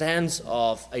of the stance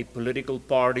of a political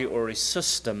party or a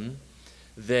system,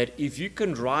 that if you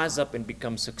can rise up and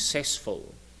become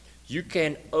successful, you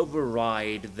can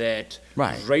override that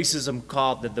racism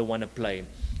card that they want to play.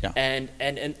 Yeah. And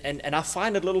I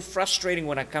find it a little frustrating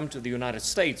when I come to the United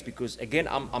States because, again,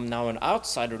 I'm now an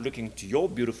outsider looking to your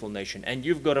beautiful nation, and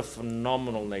you've got a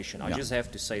phenomenal nation. I just have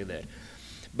to say that.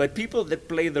 But people that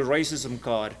play the racism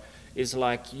card is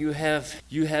like you have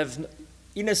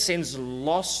in a sense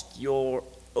lost your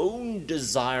own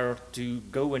desire to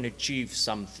go and achieve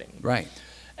something. Right.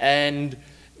 And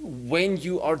when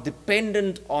you are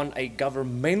dependent on a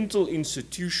governmental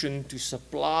institution to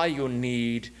supply your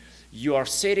need, you are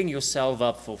setting yourself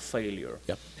up for failure.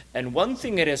 Yep. And one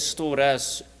thing it has taught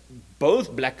us,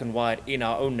 both black and white in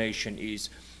our own nation, is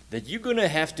that you're going to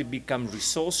have to become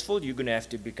resourceful, you're going to have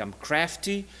to become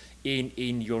crafty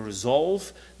in your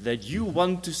resolve that you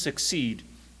want to succeed.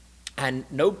 And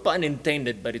no pun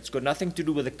intended, but it's got nothing to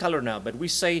do with the color now, but we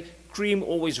say cream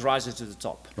always rises to the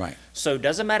top. Right. So it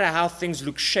doesn't matter how things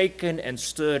look shaken and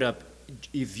stirred up,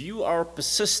 if you are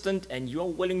persistent and you're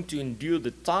willing to endure the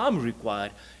time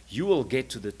required, you will get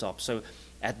to the top. So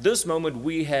at this moment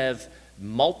we have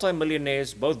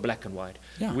multimillionaires, both black and white.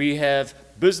 Yeah. We have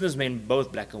businessmen,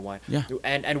 both black and white. Yeah.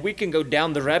 And we can go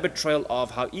down the rabbit trail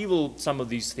of how evil some of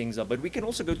these things are, but we can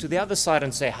also go to the other side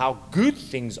and say how good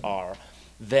things are,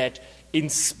 that in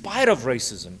spite of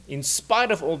racism, in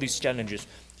spite of all these challenges,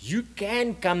 you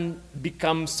can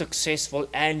become successful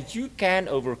and you can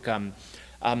overcome.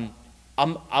 I'm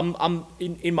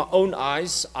in my own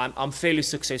eyes, I'm fairly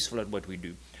successful at what we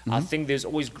do. I think there's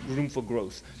always room for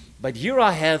growth. But here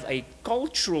I have a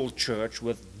cultural church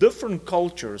with different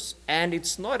cultures, and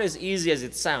it's not as easy as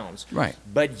it sounds. Right.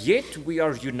 But yet we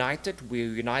are united. We're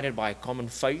united by a common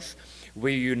faith.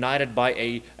 We're united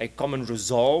by a common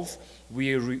resolve.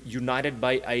 We're united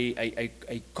by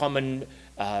a common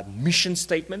mission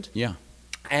statement. Yeah.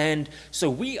 And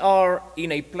so we are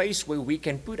in a place where we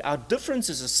can put our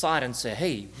differences aside and say,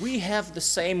 hey, we have the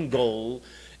same goal,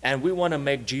 and we want to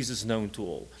make Jesus known to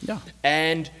all. Yeah.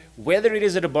 And whether it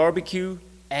is at a barbecue,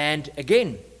 and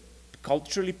again,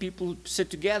 culturally people sit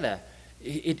together,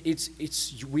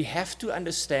 we have to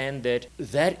understand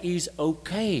that is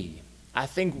okay. I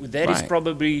think that is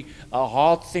probably a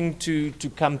hard thing to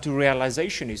come to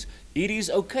realization is it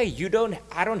is okay.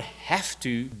 I don't have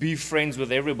to be friends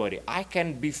with everybody. I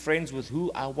can be friends with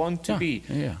who I want to be.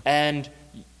 Yeah. And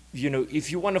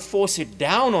if you want to force it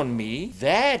down on me,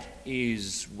 that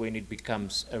is when it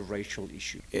becomes a racial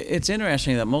issue. It's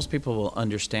interesting that most people will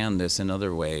understand this in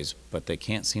other ways, but they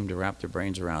can't seem to wrap their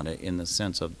brains around it in the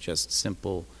sense of just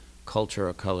simple culture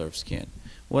or color of skin.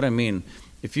 What I mean,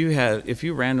 if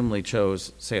you randomly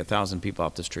chose, say, 1,000 people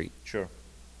off the street, sure,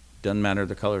 doesn't matter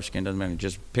the color of skin, doesn't matter,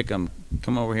 just pick them,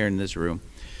 come over here in this room.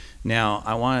 Now,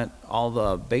 I want all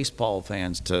the baseball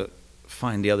fans to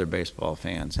find the other baseball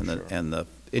fans,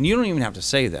 and you don't even have to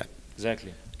say that.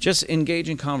 Exactly. Just engage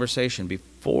in conversation.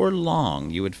 Before long,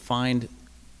 you would find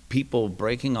people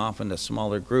breaking off into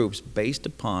smaller groups based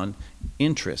upon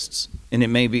interests. And it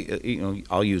may be,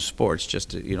 I'll use sports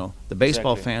just to, the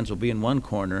baseball fans will be in one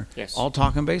corner, all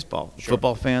talking baseball. Sure.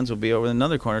 Football fans will be over in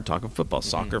another corner talking football.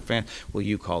 Soccer fans, well,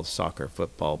 you call soccer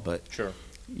football, but Sure.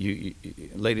 you,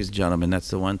 ladies and gentlemen, that's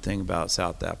the one thing about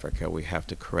South Africa we have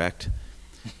to correct.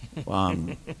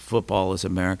 Football is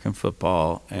American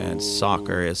football, and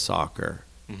soccer is soccer.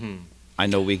 I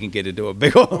know we can get into a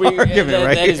big old argument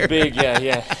right that here. That is big,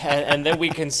 yeah. And then we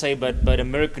can say, but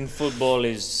American football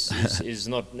is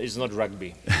not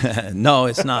rugby. No,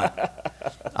 it's not.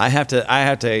 I have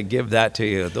to give that to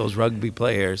you. Those rugby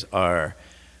players are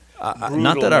Brutal,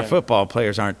 not that our man. football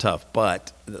players aren't tough,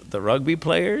 but the rugby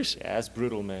players. Yeah, that's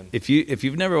brutal, man. If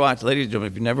you've never watched, ladies and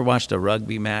gentlemen, if you've never watched a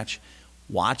rugby match,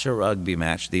 watch a rugby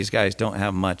match. These guys don't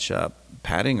have much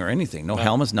padding or anything, no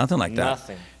helmets, nothing like that.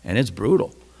 Nothing. And it's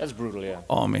brutal. That's brutal, yeah.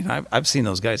 Oh, I mean, I've seen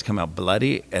those guys come out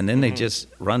bloody, and then they just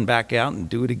run back out and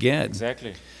do it again.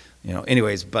 Exactly.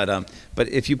 Anyways, but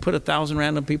if you put 1,000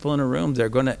 random people in a room, they're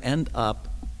going to end up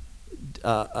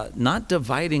not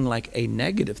dividing like a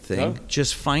negative thing,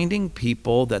 just finding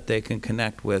people that they can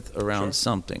connect with around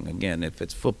something. Again, if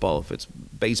it's football, if it's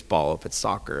baseball, if it's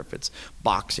soccer, if it's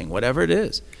boxing, whatever it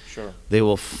is, they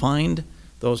will find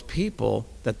those people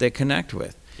that they connect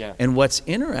with. Yeah. And what's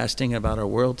interesting about our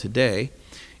world today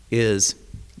is,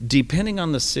 depending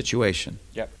on the situation,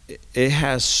 it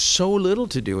has so little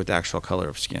to do with the actual color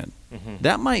of skin.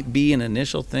 That might be an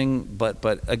initial thing,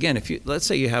 but again, let's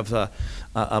say you have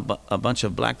a bunch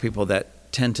of black people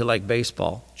that tend to like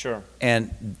baseball,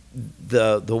 and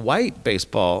the white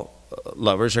baseball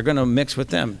lovers are going to mix with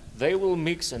them. They will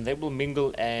mix and they will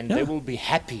mingle and they will be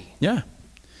happy. Yeah.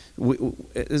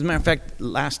 As a matter of fact,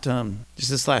 just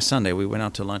this last Sunday, we went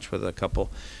out to lunch with a couple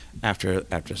after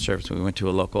service. We went to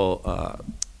a local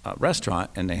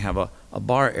restaurant, and they have a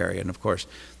bar area, and of course,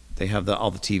 they have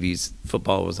all the TVs.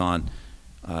 Football was on.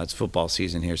 It's football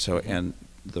season here, and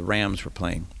the Rams were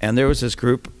playing, and there was this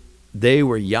group. They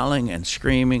were yelling and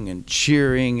screaming and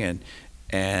cheering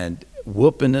and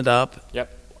whooping it up.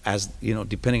 As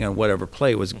depending on whatever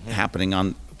play was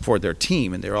happening for their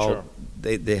team, and they're all.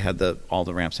 They had all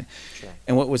the Rams thing.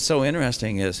 And what was so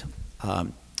interesting is,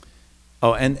 and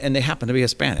they happened to be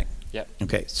Hispanic.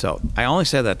 Okay, so I only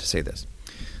say that to say this.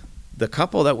 The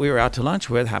couple that we were out to lunch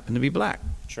with happened to be black.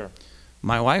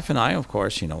 My wife and I, of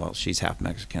course, she's half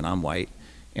Mexican, I'm white,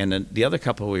 and then the other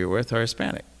couple we were with are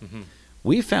Hispanic.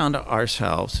 We found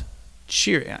ourselves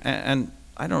cheering, and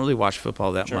I don't really watch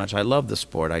football that much. I love the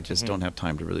sport, I just don't have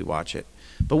time to really watch it.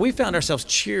 But we found ourselves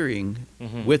cheering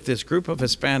with this group of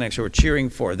Hispanics who were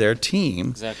cheering for their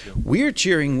team. We're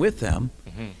cheering with them.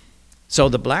 So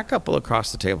the black couple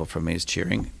across the table from me is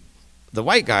cheering. The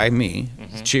white guy, me,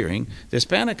 is cheering. The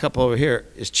Hispanic couple over here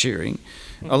is cheering.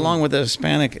 Along with the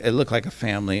Hispanic, it looked like a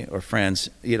family or friends,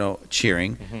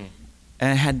 cheering.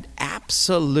 And it had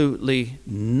absolutely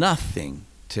nothing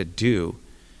to do.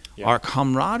 Our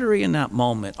camaraderie in that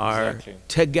moment, our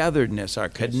togetherness, our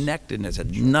connectedness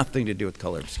had nothing to do with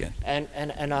color of skin.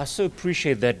 And I so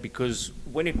appreciate that, because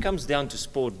when it comes down to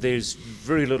sport, there's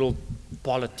very little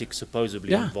politics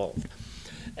supposedly involved.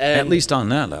 At least on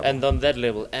that level. And on that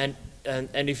level. And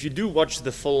if you do watch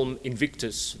the film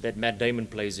Invictus that Matt Damon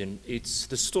plays in, it's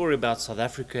the story about South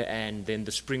Africa and then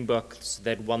the Springboks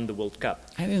that won the World Cup.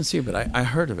 I didn't see it, but I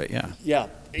heard of it, yeah. Yeah,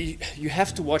 you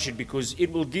have to watch it, because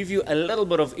it will give you a little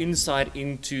bit of insight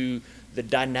into the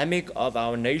dynamic of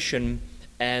our nation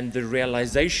and the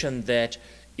realization that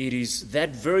it is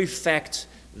that very fact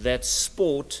that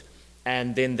sport,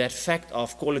 and then that fact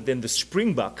of, call it then the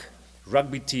Springbok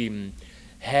rugby team,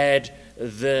 had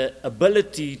the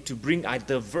ability to bring a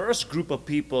diverse group of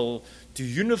people to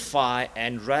unify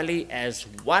and rally as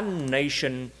one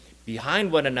nation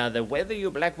behind one another, whether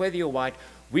you're black, whether you're white.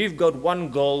 We've got one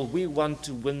goal. We want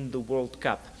to win the World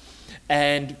Cup.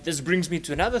 And this brings me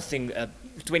to another thing.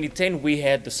 2010, we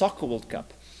had the Soccer World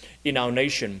Cup in our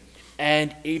nation.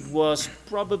 And it was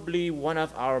probably one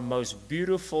of our most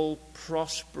beautiful,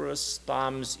 prosperous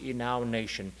times in our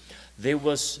nation. There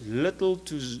was little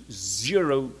to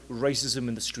zero racism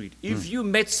in the street. If you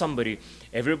met somebody,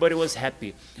 everybody was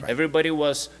happy. Everybody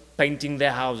was painting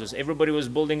their houses. Everybody was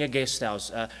building a guest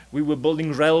house. We were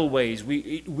building railways.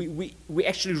 We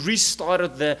actually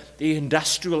restarted the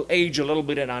industrial age a little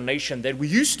bit in our nation that we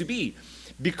used to be,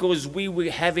 because we were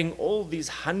having all these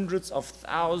hundreds of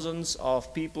thousands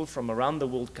of people from around the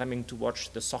world coming to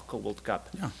watch the Soccer World Cup.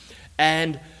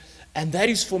 And that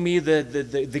is for me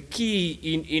the key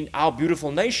in our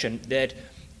beautiful nation, that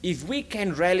if we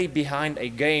can rally behind a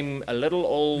game, a little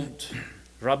old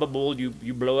rubber ball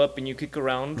you blow up and you kick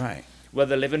around,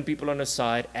 with 11 people on a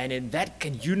side, and then that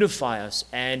can unify us.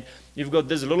 And you've got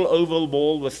this little oval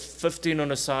ball with 15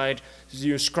 on a side,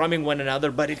 you're scrumming one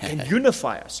another, but it can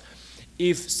unify us.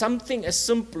 If something as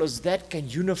simple as that can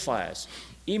unify us,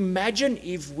 imagine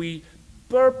if we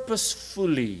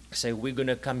purposefully say we're going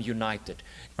to come united,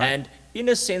 and in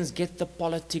a sense get the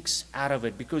politics out of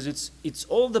it, because it's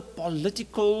all the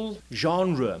political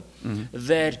genre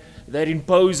that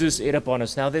imposes it upon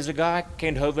us. Now there's a guy,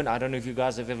 Kent Hovind, I don't know if you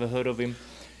guys have ever heard of him.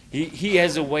 He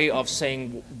has a way of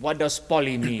saying, what does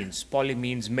poly means? Poly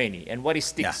means many. And what is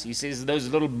sticks? He says those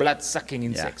little blood-sucking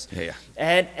insects.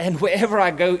 And wherever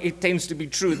I go, it tends to be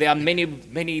true. There are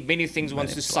many things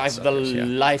wants to siphon the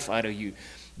life out of you.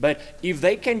 But if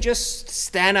they can just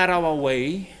stand out of our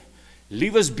way,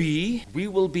 leave us be, we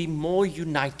will be more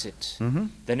united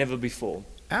than ever before.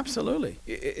 Absolutely.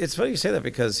 It's funny you say that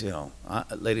because,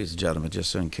 ladies and gentlemen, just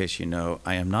so in case you know,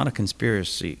 I am not a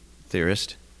conspiracy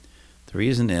theorist. The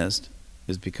reason is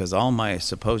because all my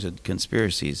supposed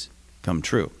conspiracies come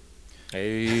true.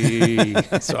 Hey.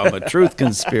 So I'm a truth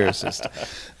conspiracist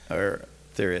or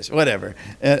theorist, whatever.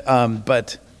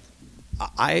 But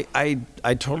I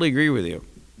totally agree with you.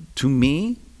 To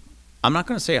me, I'm not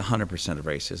going to say 100% of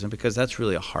racism because that's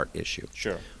really a heart issue.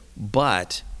 Sure.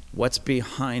 But what's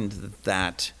behind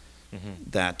that?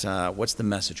 What's the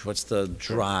message? What's the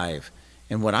drive?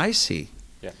 And what I see,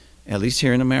 at least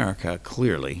here in America,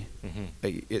 clearly,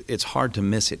 it's hard to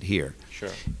miss it here,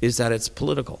 is that it's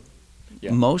political.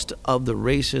 Most of the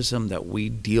racism that we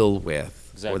deal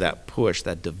with, or that push,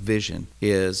 that division,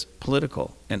 is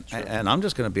political. And I'm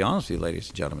just going to be honest with you, ladies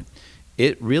and gentlemen.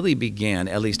 It really began,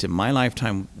 at least in my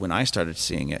lifetime, when I started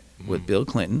seeing it, with Bill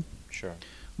Clinton.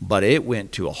 But it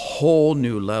went to a whole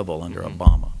new level under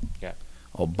Obama.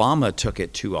 Obama took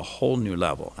it to a whole new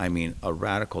level. I mean, a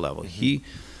radical level.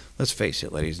 Let's face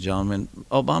it, ladies and gentlemen,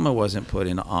 Obama wasn't put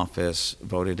into office,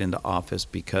 voted into office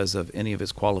because of any of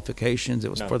his qualifications. It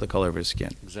was for the color of his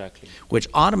skin. Exactly. Which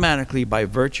automatically, by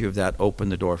virtue of that,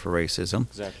 opened the door for racism.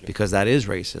 Exactly. Because that is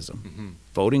racism.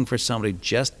 Voting for somebody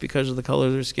just because of the color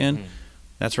of their skin,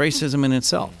 that's racism in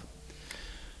itself.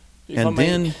 And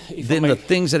then the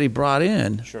things that he brought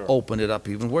in opened it up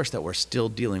even worse that we're still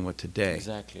dealing with today.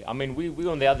 Exactly. I mean,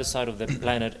 we're on the other side of the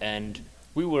planet, and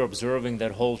we were observing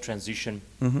that whole transition.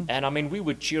 And I mean, we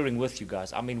were cheering with you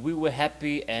guys. I mean, we were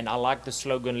happy, and I liked the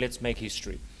slogan, let's make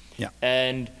history.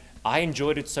 And I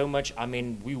enjoyed it so much. I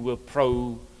mean, we were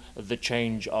pro the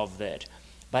change of that.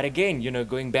 But again,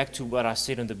 going back to what I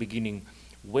said in the beginning,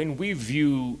 when we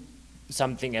view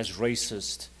something as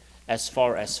racist as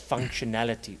far as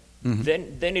functionality,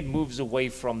 then it moves away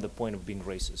from the point of being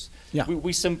racist.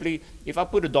 We simply, if I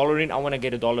put $1 in, I want to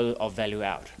get $1 of value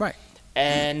out.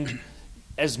 And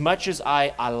as much as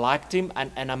I liked him,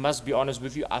 and I must be honest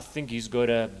with you, I think he's got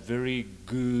a very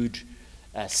good,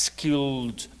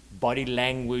 skilled body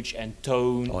language and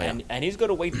tone, and he's got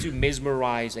a way to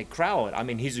mesmerize a crowd. I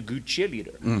mean, he's a good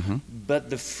cheerleader. But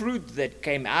the fruit that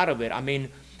came out of it, I mean,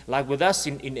 like with us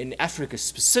in Africa,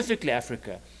 specifically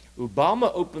Africa, Obama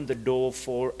opened the door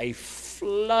for a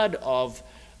flood of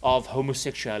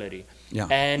homosexuality.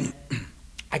 And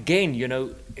again,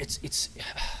 it's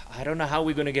I don't know how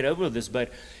we're going to get over this,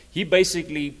 but he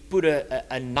basically put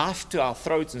a knife to our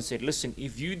throats and said, listen,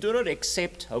 if you do not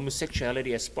accept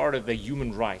homosexuality as part of a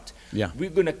human right, we're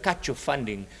going to cut your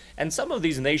funding. And some of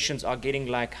these nations are getting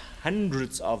like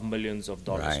hundreds of millions of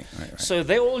dollars. So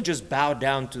they all just bow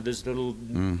down to this little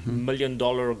 $1 million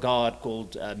god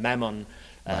called Mammon,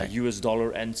 US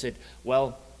dollar, and said,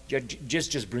 well,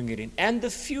 just bring it in. And the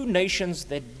few nations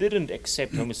that didn't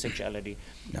accept homosexuality,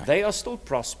 they are still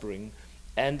prospering,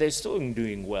 and they're still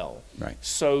doing well.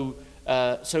 So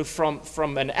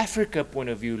from an Africa point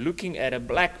of view, looking at a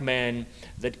black man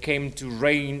that came to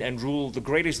reign and rule the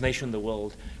greatest nation in the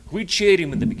world, we cheered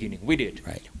him in the beginning. We did.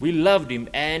 We loved him,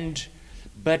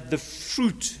 but the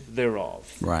fruit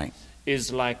thereof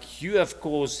is like, you have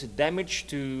caused damage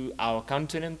to our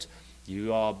continent.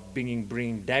 You are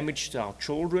bringing damage to our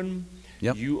children.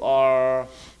 You are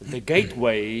the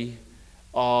gateway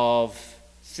of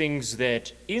things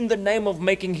that, in the name of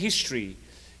making history,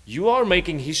 you are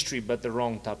making history, but the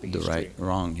wrong type of history.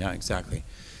 Exactly.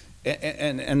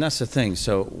 And that's the thing.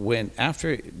 So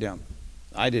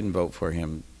I didn't vote for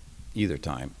him either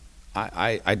time.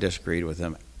 I disagreed with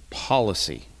him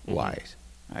policy-wise.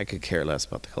 I could care less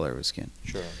about the color of his skin.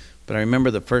 But I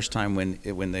remember the first time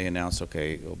when they announced,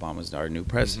 okay, Obama's our new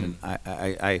president,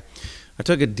 I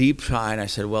took a deep sigh and I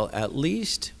said, well, at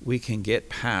least we can get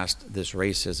past this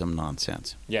racism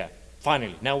nonsense.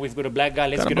 Finally. Now we've got a black guy,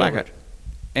 let's get over it.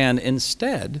 And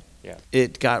instead,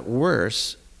 it got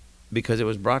worse because it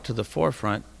was brought to the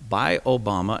forefront by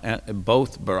Obama,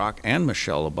 both Barack and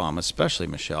Michelle Obama, especially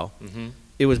Michelle,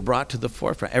 it was brought to the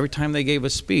forefront. Every time they gave a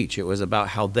speech, it was about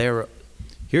how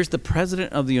here's the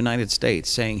President of the United States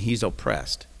saying he's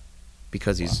oppressed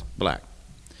because he's black.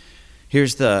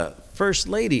 Here's the First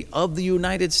Lady of the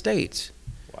United States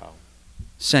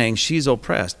saying she's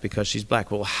oppressed because she's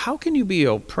black. Well, how can you be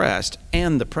oppressed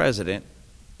and the president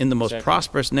in the most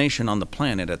prosperous nation on the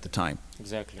planet at the time?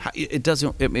 Exactly. It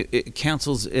doesn't. It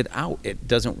cancels it out. It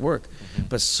doesn't work.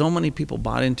 But so many people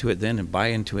bought into it then and buy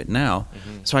into it now.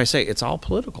 So I say it's all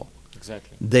political.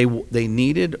 Exactly. They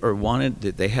needed or wanted.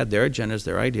 They had their agendas,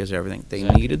 their ideas, everything. They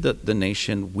needed the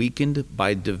nation weakened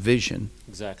by division.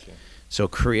 Exactly. So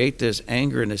create this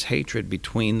anger and this hatred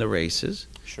between the races,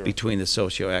 between the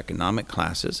socioeconomic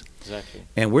classes. Exactly.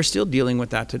 And we're still dealing with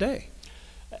that today.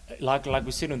 Like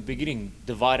we said in the beginning,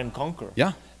 divide and conquer.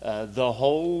 Yeah. The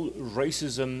whole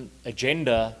racism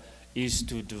agenda is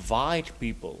to divide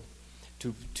people,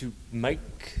 to make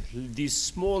these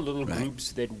small little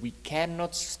groups that we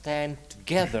cannot stand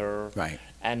together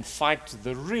and fight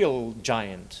the real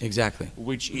giant. Exactly.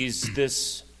 Which is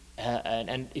this,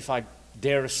 and if I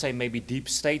dare say maybe deep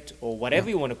state or whatever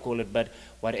you want to call it, but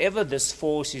whatever this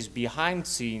force is behind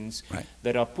scenes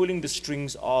that are pulling the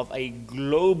strings of a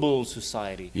global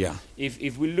society. Yeah.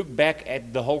 If we look back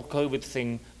at the whole COVID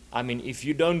thing, I mean, if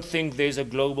you don't think there's a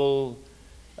global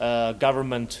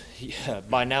government,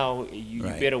 by now you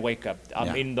better wake up.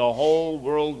 I mean, the whole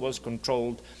world was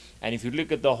controlled, and if you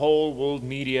look at the whole world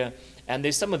media, and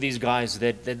there's some of these guys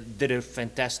that did a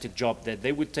fantastic job, that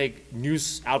they would take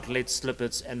news outlet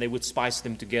snippets and they would spice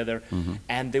them together,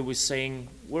 and they were saying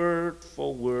word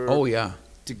for word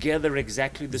together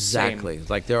exactly the same. Exactly.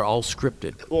 Like they're all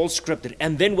scripted. All scripted.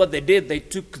 And then what they did, they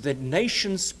took the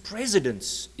nation's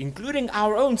presidents, including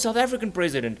our own South African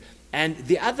president, and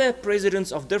the other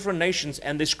presidents of different nations,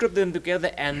 and they scripted them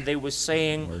together, and they were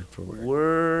saying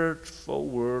word for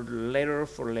word, letter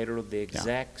for letter, the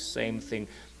exact same thing.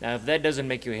 Now, if that doesn't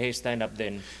make your hair stand up,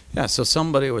 then... Yeah, so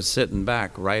somebody was sitting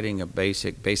back writing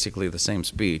basically the same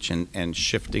speech and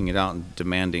shifting it out and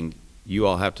demanding you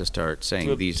all have to start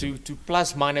saying these... To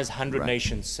plus minus 100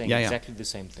 nations saying exactly the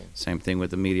same thing. Same thing with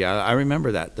the media. I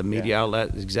remember that. The media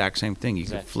outlet, exact same thing. You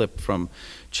could flip from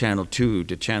Channel 2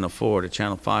 to Channel 4 to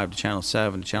Channel 5 to Channel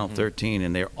 7 to Channel 13,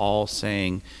 and they're all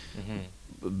saying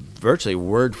virtually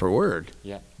word for word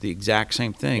the exact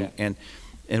same thing.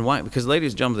 And why? Because,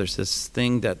 ladies and gentlemen, there's this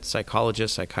thing that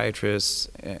psychologists, psychiatrists,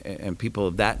 and people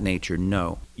of that nature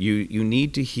know. You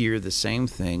need to hear the same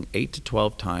thing 8 to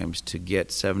 12 times to get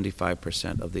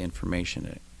 75% of the information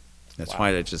in it. That's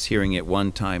why just hearing it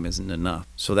one time isn't enough.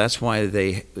 So that's why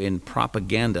in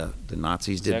propaganda, the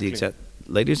Nazis did the exact...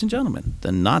 Ladies and gentlemen,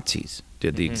 the Nazis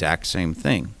did the exact same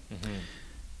thing.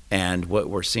 And what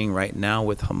we're seeing right now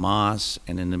with Hamas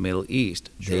and in the Middle East,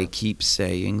 they keep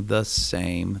saying the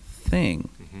same thing.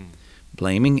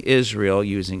 Blaming Israel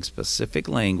using specific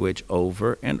language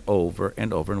over and over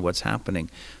and over. And what's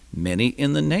happening? Many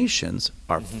in the nations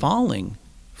are falling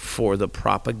for the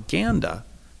propaganda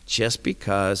just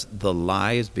because the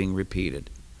lie is being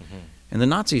repeated. And the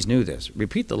Nazis knew this.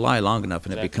 Repeat the lie long enough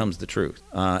and it becomes the truth.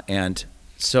 And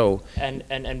so...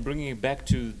 And bringing it back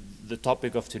to the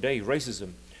topic of today,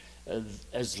 racism.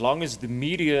 As long as the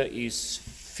media is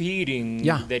feeding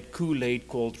that Kool-Aid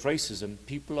called racism,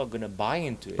 people are going to buy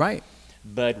into it. Right.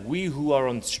 But we who are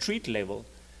on street level,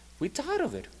 we're tired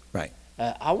of it. Right.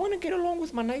 I want to get along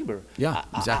with my neighbor. Yeah,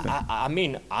 exactly. I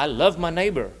mean, I love my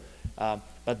neighbor.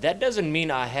 But that doesn't mean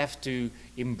I have to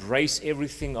embrace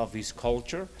everything of his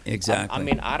culture. Exactly. I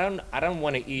mean, I don't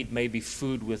want to eat maybe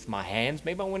food with my hands.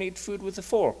 Maybe I want to eat food with a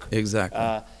fork. Exactly.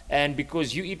 And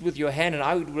because you eat with your hand and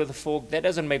I eat with a fork, that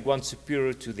doesn't make one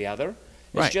superior to the other.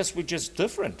 It's we're just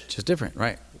different. Just different,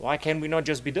 right. Why can't we not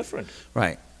just be different?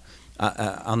 Right.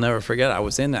 I'll never forget, I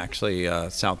was in actually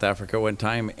South Africa one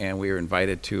time, and we were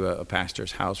invited to a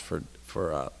pastor's house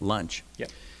for lunch. Yeah.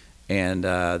 And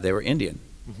they were Indian.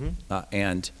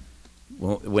 And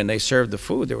when they served the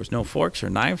food, there was no forks or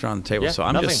knives on the table. So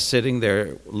I'm just sitting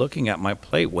there looking at my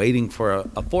plate, waiting for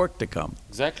a fork to come.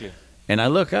 Exactly. And I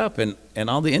look up, and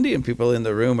all the Indian people in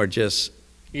the room are just...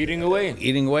 Eating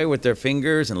away with their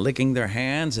fingers and licking their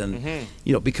hands. And,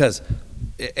 you know, because...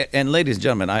 And ladies and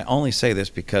gentlemen, I only say this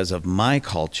because of my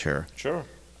culture. Sure.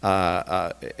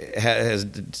 Has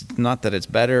not that it's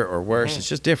better or worse, it's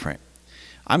just different.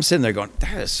 I'm sitting there going,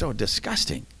 that is so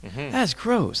disgusting. That's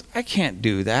gross. I can't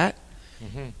do that.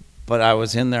 But I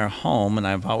was in their home, and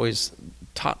I've always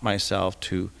taught myself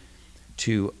to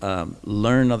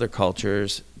learn other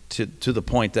cultures to the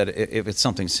point that if it's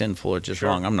something sinful or just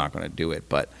wrong, I'm not going to do it.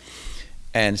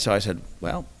 And so I said,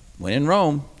 well, when in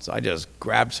Rome, so I just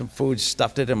grabbed some food,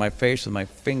 stuffed it in my face with my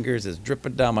fingers, it's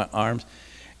dripping down my arms.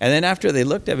 And then after they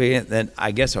looked at me, then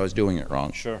I guess I was doing it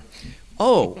wrong. Sure.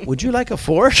 Oh, would you like a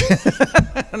fork?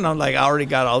 And I'm like, I already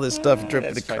got all this stuff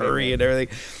dripping, the curry and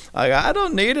everything. I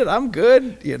don't need it. I'm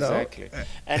good, you know. Exactly.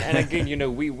 And again, you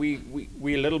know,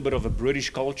 we're a little bit of a British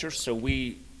culture, so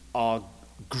we are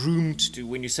groomed to,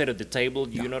 when you sit at the table,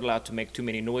 you're not allowed to make too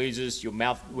many noises. Your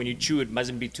mouth, when you chew, it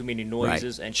mustn't be too many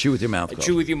noises. Right. And chew with your mouth closed.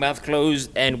 Chew with your mouth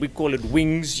closed, and we call it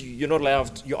wings. You're not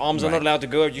allowed. Your arms are not allowed to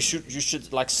go. You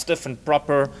should like stiff and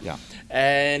proper. Yeah.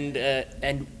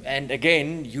 And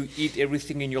again, you eat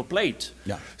everything in your plate.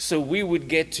 Yeah. So we would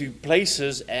get to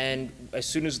places, and as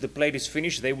soon as the plate is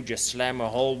finished, they would just slam a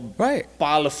whole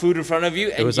pile of food in front of you.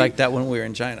 It was like that when we were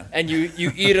in China. And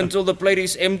you eat until the plate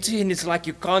is empty, and it's like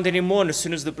you can't anymore. And as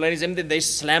soon as the plate is empty, they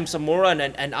slam some more on,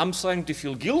 and I'm starting to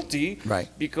feel guilty,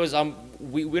 because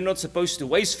we're not supposed to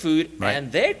waste food,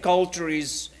 and their culture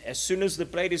is, as soon as the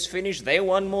plate is finished, they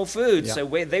want more food. So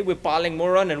they were piling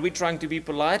more on, and we're trying to be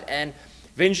polite, and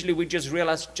eventually we just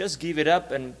realized, just give it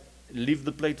up and leave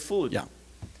the plate full. Yeah.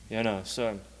 You know,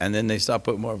 so. And then they stopped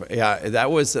putting more. Yeah, that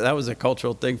was a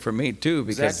cultural thing for me too,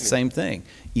 because same thing.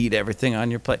 Eat everything on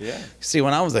your plate. Yeah. See,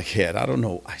 when I was a kid, I don't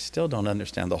know, I still don't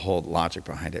understand the whole logic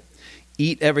behind it.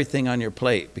 Eat everything on your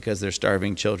plate because they're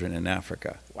starving children in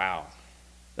Africa. Wow.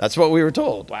 That's what we were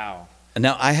told. Wow. And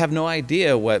now I have no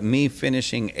idea what me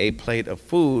finishing a plate of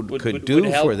food could do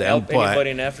for them. Help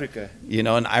anybody in Africa. You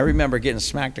know, and I remember getting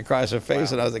smacked across the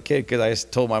face when I was a kid, because I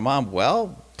told my mom,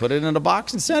 well, put it in a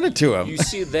box and send it to him. You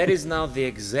see, that is now the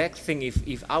exact thing.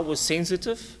 If I was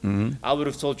sensitive, I would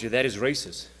have told you that is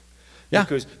racist. Yeah.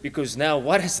 Because now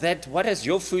what has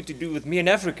your food to do with me in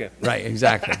Africa? Right,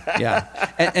 exactly. Yeah.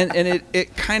 And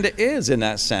it kind of is in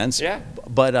that sense. Yeah.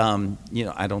 But you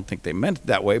know, I don't think they meant it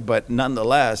that way, but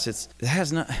nonetheless, it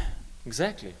has not.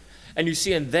 Exactly. And you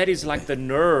see, and that is like the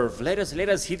nerve. Let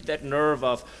us hit that nerve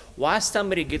of why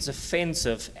somebody gets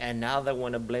offensive and now they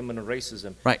want to blame it on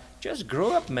racism. Right. Just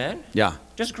grow up, man. Yeah.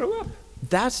 Just grow up.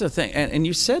 That's the thing. And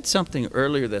you said something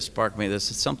earlier that sparked me.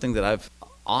 This is something that I've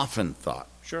often thought.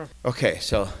 Sure. Okay,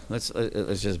 so let's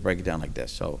just break it down like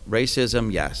this. So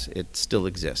racism, yes, it still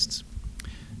exists.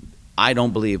 I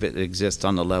don't believe it exists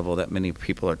on the level that many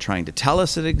people are trying to tell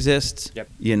us it exists. Yep.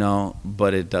 You know,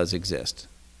 but it does exist.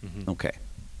 Okay.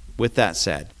 With that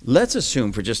said, let's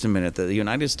assume for just a minute that the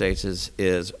United States is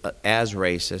as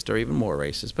racist, or even more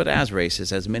racist, but as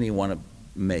racist as many want to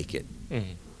make it.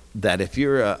 That if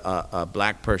you're a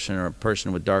black person or a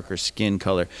person with darker skin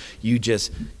color, you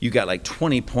got like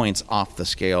 20 points off the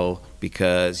scale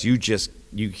because you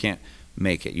can't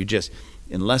make it.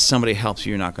 Unless somebody helps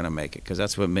you, you're not going to make it, because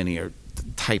that's what many are the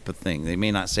type of thing. They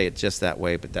may not say it just that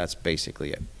way, but that's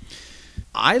basically it.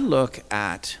 I look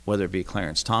at whether it be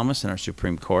Clarence Thomas in our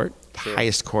Supreme Court,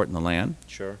 highest court in the land.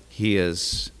 Sure. He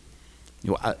is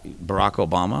Barack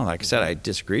Obama. Like I said, I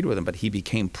disagreed with him, but he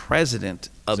became president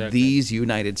of these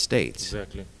United States.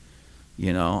 Exactly.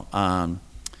 You know,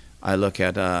 I look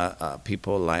at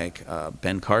people like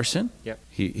Ben Carson. Yep.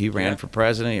 He ran for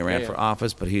president. He ran for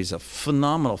office, but he's a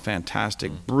phenomenal,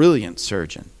 fantastic, brilliant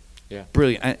surgeon. Yeah.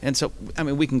 Brilliant. And so, I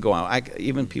mean, we can go on.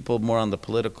 Even people more on the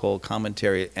political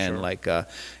commentary and like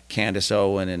Candace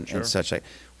Owen and such like.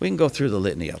 We can go through the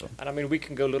litany of them. And I mean, we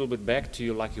can go a little bit back to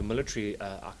your military.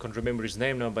 I can't remember his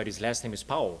name now, but his last name is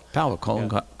Powell.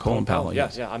 Colin Powell.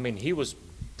 Yes. Yeah. I mean, he was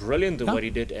brilliant in what he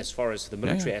did as far as the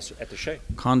military attaché.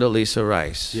 Condoleezza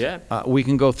Rice. Yeah. We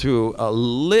can go through a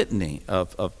litany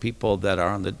of people that are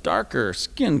on the darker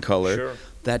skin color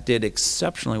that did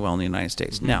exceptionally well in the United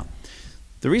States. Now,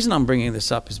 the reason I'm bringing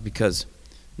this up is because,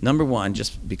 number one,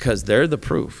 just because they're the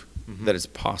proof that it's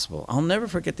possible. I'll never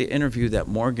forget the interview that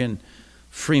Morgan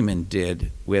Freeman did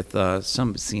with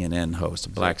some CNN host, a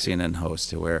black CNN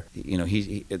host, where, you know,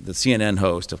 the CNN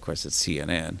host, of course it's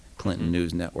CNN, Clinton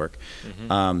News Network,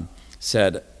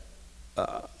 said,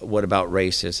 what about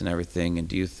racists and everything, and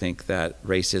do you think that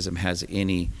racism has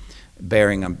any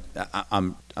bearing?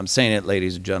 I'm saying it,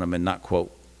 ladies and gentlemen, not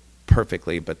quote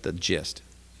perfectly, but the gist.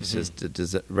 He says,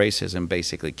 does racism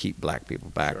basically keep black people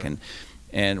back?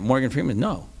 And Morgan Freeman,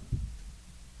 no.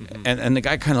 And the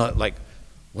guy kind of like,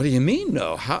 what do you mean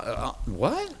no? How?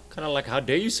 What? Kind of like, how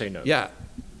dare you say no? Yeah,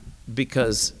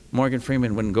 because Morgan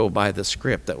Freeman wouldn't go by the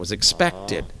script that was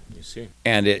expected. You see.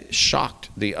 And it shocked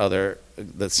the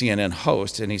CNN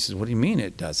host, and he says, what do you mean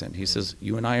it doesn't? He says,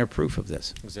 you and I are proof of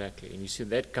this. Exactly. And you see,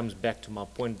 that comes back to my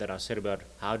point that I said about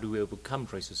how do we overcome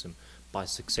racism? By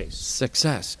success.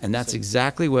 Success. And that's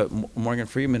exactly what Morgan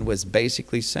Freeman was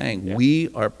basically saying. Yeah.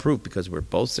 We are proof because we're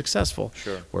both successful.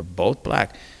 Sure. We're both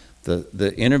black.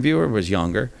 The interviewer was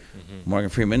younger. Morgan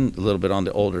Freeman, a little bit on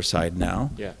the older side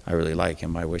now. Yeah. I really like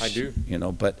him. I wish, I do.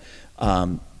 but,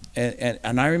 and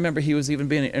I remember he was even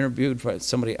being interviewed by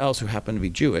somebody else who happened to be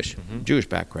Jewish, Jewish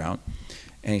background.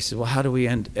 And he said, well, how do we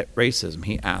end racism?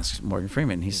 He asked Morgan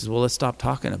Freeman. He says, well, let's stop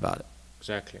talking about it.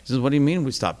 Exactly. He says, what do you mean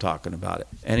we stop talking about it?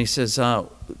 And he says,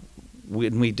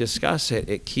 when we discuss it,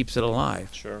 it keeps it alive.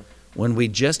 Sure. When we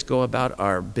just go about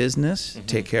our business,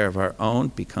 take care of our own,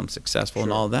 become successful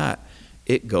and all that,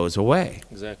 it goes away.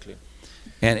 Exactly.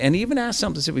 And even asked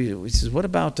something, he says, what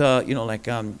about,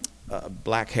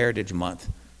 Black Heritage Month?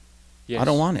 Yes. I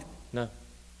don't want it. No.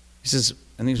 He says,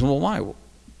 well, why?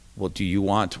 Well, do you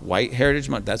want White Heritage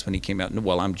Month? That's when he came out.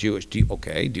 Well, I'm Jewish. Do you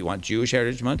want Jewish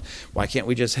Heritage Month? Why can't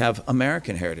we just have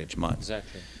American Heritage Month?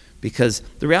 Exactly. Because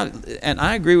the reality, and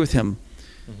I agree with him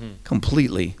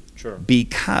completely, Sure.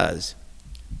 because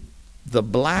the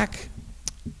black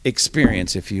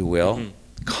experience, if you will,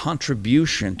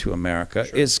 contribution to America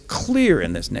is clear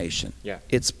in this nation. Yeah.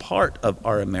 It's part of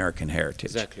our American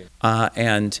heritage. Exactly.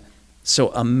 And so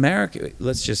America,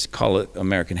 let's just call it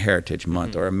American Heritage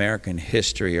Month or American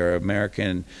history or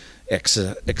American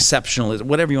exceptionalism,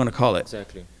 whatever you want to call it,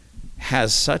 Exactly.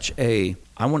 has such a,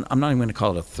 I'm not even going to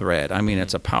call it a thread. I mean,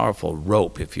 it's a powerful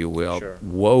rope, if you will, Sure.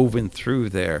 woven through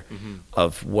there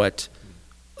of what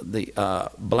the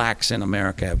blacks in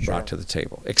America have brought to the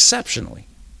table. Exceptionally.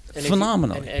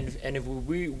 Phenomenally. And if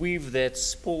we weave that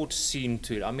sport scene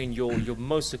to it, I mean, your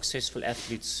most successful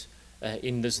athletes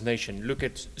in this nation. Look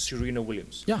at Serena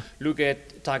Williams. Yeah. Look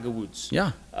at Tiger Woods.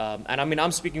 Yeah. And I mean,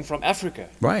 I'm speaking from Africa.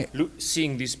 Right.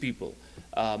 Seeing these people,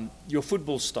 your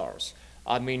football stars.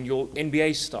 I mean, your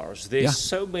NBA stars. There's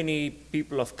so many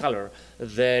people of color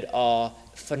that are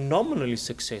phenomenally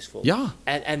successful. Yeah.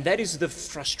 And that is the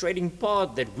frustrating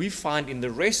part that we find in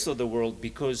the rest of the world,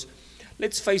 because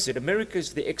let's face it, America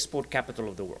is the export capital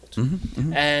of the world.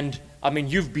 And I mean,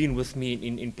 you've been with me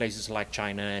in places like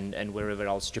China and wherever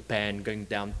else, Japan, going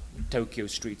down Tokyo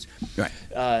streets.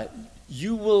 Right.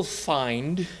 You will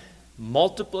find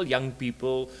multiple young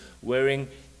people wearing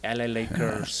LA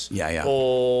Lakers.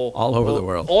 Or all over the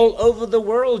world. All over the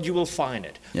world you will find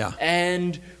it. Yeah.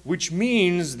 And which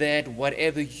means that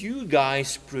whatever you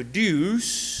guys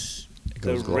produce,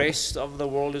 the rest of the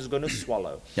world is going to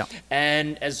swallow. Yeah.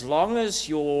 And as long as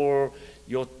your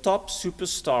top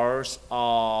superstars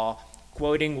are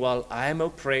quoting, well, I'm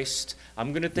oppressed,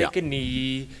 I'm going to take a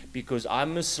knee because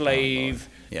I'm a slave,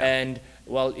 and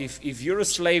well, if you're a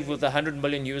slave with $100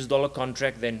 million US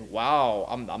contract, then wow,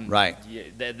 I'm right.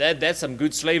 Yeah, that's some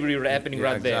good slavery happening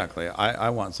right there. Exactly. I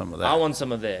want some of that. I want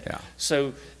some of that. Yeah.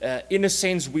 So in a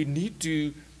sense, we need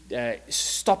to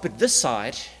stop at this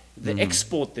side, the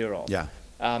export thereof. Yeah.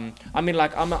 I mean,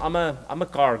 like I'm a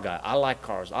car guy. I like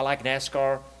cars. I like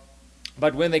NASCAR.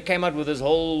 But when they came out with this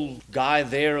whole guy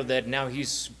there that now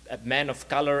he's a man of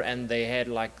color, and they had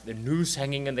like the noose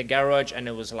hanging in the garage, and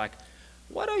it was like,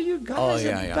 what are you guys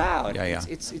about?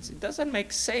 It doesn't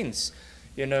make sense,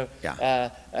 you know.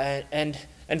 Yeah.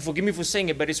 And forgive me for saying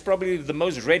it, but it's probably the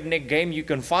most redneck game you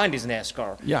can find is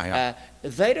NASCAR. Yeah.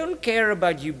 They don't care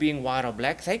about you being white or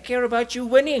black. They care about you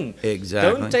winning.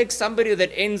 Exactly. Don't take somebody that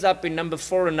ends up in number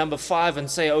 4 and number 5 and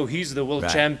say, oh, he's the world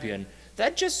champion.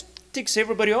 That just ticks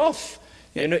everybody off.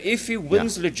 You know, if he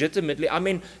wins legitimately, I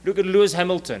mean, look at Lewis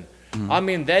Hamilton. I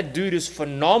mean, that dude is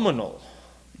phenomenal.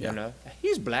 You know,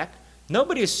 he's black.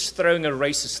 Nobody is throwing a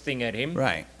racist thing at him.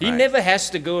 Right. He never has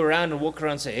to go around and walk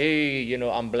around and say, hey, you know,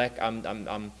 I'm black.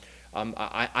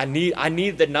 I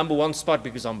need the number 1 spot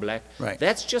because I'm black. Right.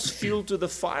 That's just fuel to the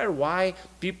fire. Why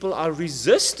people are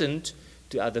resistant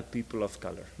to other people of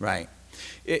color. Right.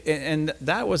 And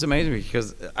that was amazing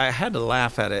because I had to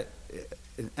laugh at it.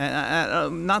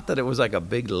 And not that it was like a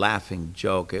big laughing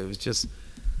joke. It was just,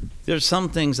 there's some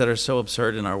things that are so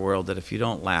absurd in our world that if you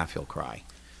don't laugh, you'll cry.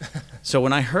 So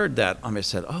when I heard that, I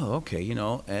said, oh, okay, you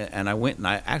know, and I went and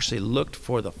I actually looked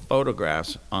for the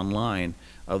photographs online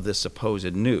of this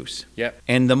supposed noose. Yep.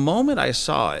 And the moment I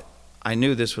saw it, I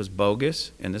knew this was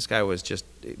bogus, and this guy was just,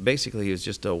 basically he was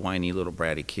just a whiny little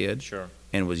bratty kid. Sure.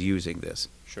 And was using this.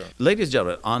 Sure. Ladies and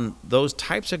gentlemen, on those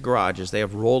types of garages, they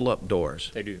have roll-up doors.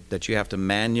 They do. That you have to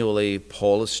manually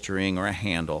pull a string or a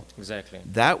handle. Exactly.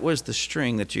 That was the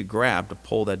string that you grabbed to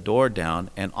pull that door down,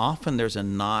 and often there's a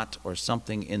knot or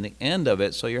something in the end of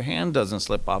it so your hand doesn't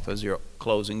slip off as you're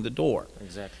closing the door.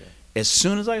 Exactly. As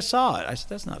soon as I saw it, I said,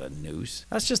 that's not a noose.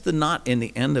 That's just the knot in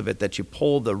the end of it that you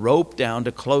pull the rope down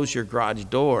to close your garage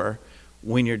door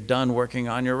when you're done working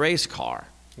on your race car.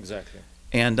 Exactly.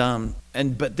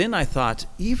 But then I thought,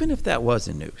 even if that was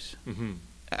a noose,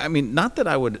 I mean, not that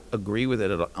I would agree with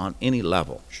it on any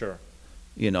level. Sure.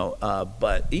 You know,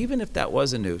 but even if that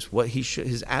was a noose, what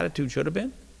his attitude should have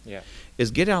been, Yeah. is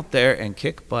get out there and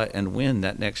kick butt and win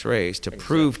that next race to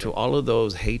prove to all of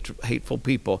those hateful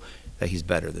people that he's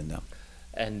better than them.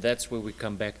 And that's where we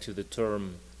come back to the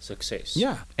term success.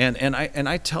 Yeah, and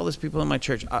I tell this people in my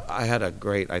church. I had a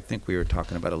great, I think we were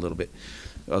talking about a little bit,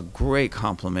 a great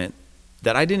compliment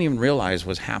that I didn't even realize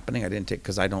was happening. I didn't take,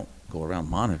 because I don't go around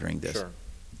monitoring this. Sure.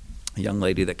 A young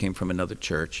lady that came from another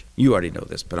church. You already know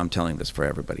this, but I'm telling this for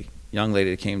everybody. Young lady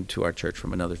that came to our church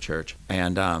from another church,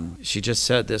 and she just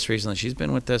said this recently. She's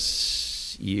been with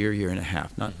us year and a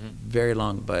half, not very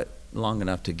long, but long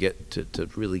enough to get to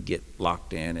really get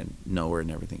locked in and know her and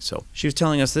everything. So she was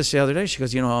telling us this the other day. She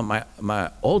goes,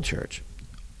 my old church,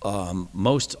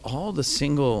 most all the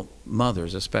single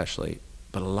mothers especially,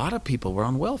 but a lot of people were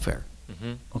on welfare.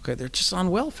 Okay, they're just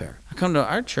on welfare. I come to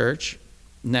our church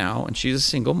now, and she's a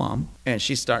single mom, and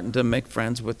she's starting to make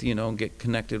friends with, get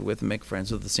connected with and make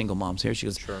friends with the single moms here. She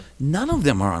goes, Sure. None of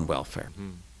them are on welfare.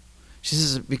 She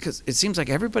says, because it seems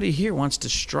like everybody here wants to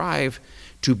strive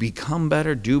to become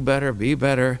better, do better, be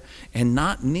better, and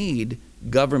not need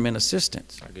government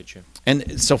assistance. I get you.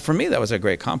 And so for me, that was a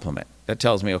great compliment. That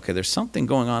tells me, okay, there's something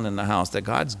going on in the house that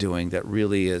God's doing that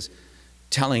really is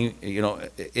telling,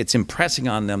 it's impressing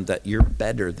on them that you're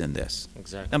better than this.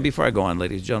 Exactly. And before I go on,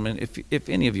 ladies and gentlemen, if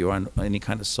any of you are on any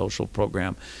kind of social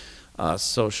program,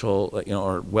 social,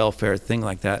 or welfare thing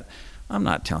like that, I'm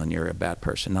not telling you're a bad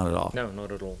person, not at all. No,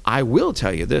 not at all. I will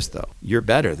tell you this, though. You're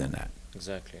better than that.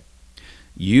 Exactly.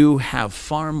 You have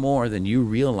far more than you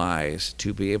realize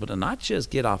to be able to not just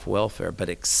get off welfare, but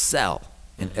excel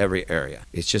in every area.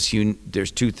 It's just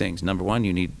there's two things. Number one,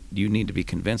 you need to be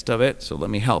convinced of it, so let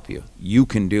me help you. You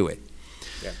can do it.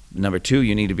 Yeah. Number two,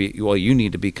 you need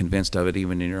to be convinced of it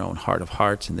even in your own heart of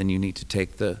hearts, and then you need to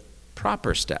take the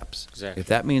proper steps. Exactly. If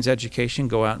that means education,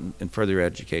 go out and further your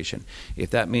education.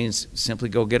 If that means simply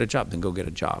go get a job, then go get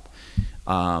a job.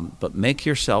 But make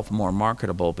yourself more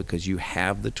marketable because you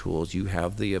have the tools, you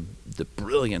have the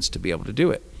brilliance to be able to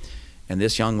do it. And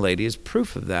this young lady is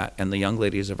proof of that, and the young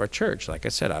ladies of our church. Like I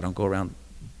said, I don't go around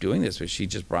doing this, but she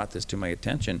just brought this to my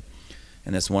attention.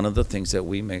 And that's one of the things that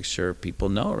we make sure people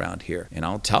know around here. And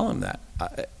I'll tell them that.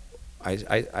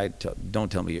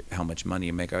 Don't tell me how much money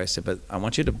you make. I said, but I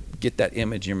want you to get that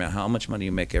image in your mind. How much money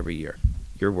you make every year?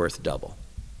 You're worth double.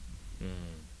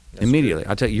 Immediately, good.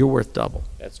 I'll tell you, you're worth double.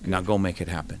 That's good. Now go make it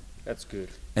happen. That's good.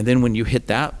 And then when you hit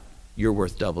that, you're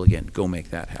worth double again. Go make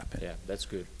that happen. Yeah, that's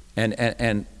good.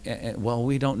 And well,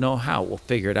 we don't know how. We'll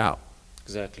figure it out.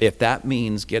 Exactly. If that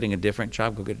means getting a different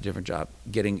job, go get a different job.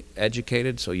 Getting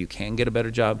educated so you can get a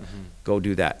better job, go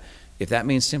do that. If that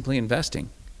means simply investing,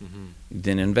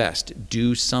 then invest.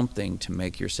 Do something to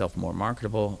make yourself more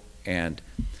marketable. And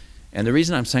the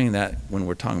reason I'm saying that when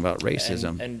we're talking about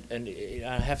racism, and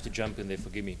I have to jump in there,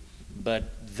 forgive me, but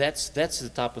that's the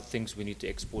type of things we need to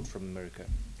export from America.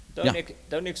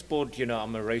 Don't export,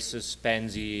 I'm a racist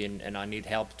pansy and I need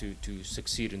help to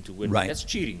succeed and to win. Right. That's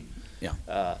cheating.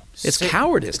 Yeah. It's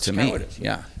cowardice to me.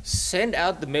 Yeah. Send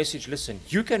out the message, listen,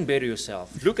 you can better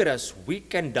yourself. Look at us. We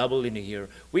can double in a year.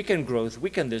 We can growth. We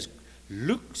can this.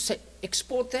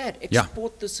 Export that.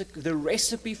 Export the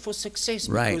recipe for success.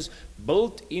 Right. Because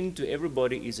built into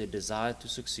everybody is a desire to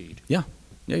succeed. Yeah.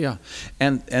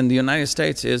 And the United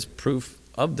States is proof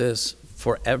of this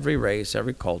for every race,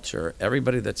 every culture,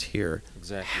 everybody that's here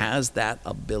has that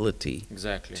ability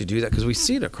to do that because we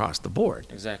see it across the board.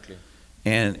 Exactly.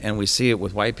 And we see it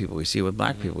with white people, we see it with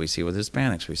black people, we see it with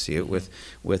Hispanics, we see it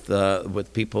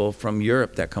with people from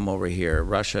Europe that come over here,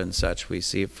 Russia and such. We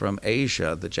see it from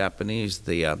Asia, the Japanese,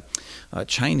 the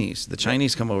Chinese. The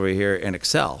Chinese come over here and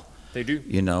excel. They do.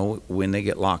 When they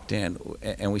get locked in.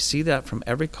 And we see that from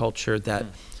every culture that,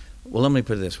 well, let me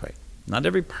put it this way. Not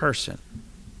every person,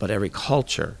 but every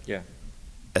culture,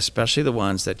 especially the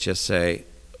ones that just say,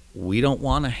 we don't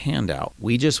want a handout.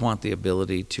 We just want the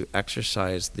ability to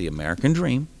exercise the American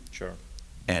dream. Sure.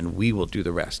 And we will do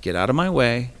the rest. Get out of my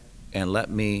way and let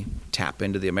me tap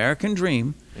into the American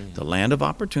dream, the land of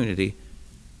opportunity,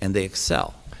 and they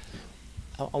excel.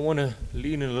 I want to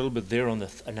lean in a little bit there on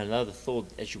another thought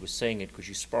as you were saying it, because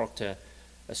you sparked a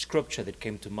scripture that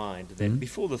came to mind, that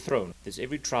before the throne, there's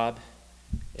every tribe,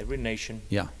 every nation,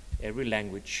 every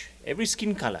language, every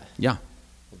skin color. Yeah.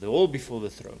 They're all before the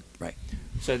throne. Right.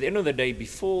 So at the end of the day,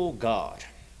 before God,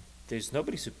 there's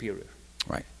nobody superior.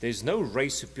 Right. There's no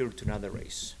race superior to another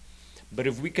race. But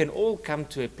if we can all come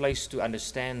to a place to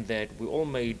understand that we're all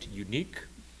made unique,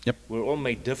 we're all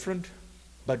made different,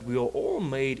 but we are all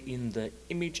made in the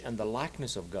image and the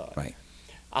likeness of God. Right.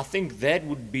 I think that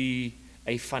would be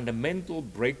a fundamental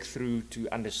breakthrough to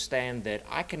understand that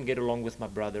I can get along with my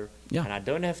brother, and I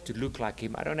don't have to look like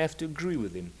him, I don't have to agree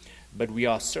with him, but we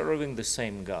are serving the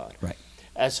same God. Right.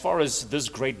 as far as this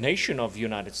great nation of the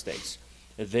United States,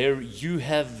 there you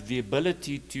have the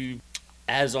ability to,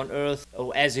 as on earth,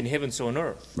 or as in heaven, so on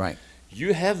earth. Right.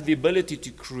 You have the ability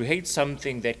to create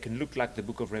something that can look like the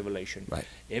book of Revelation. Right.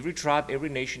 Every tribe, every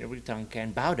nation, every tongue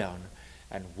can bow down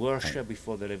and worship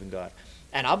before the living God.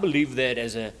 And I believe that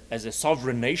as a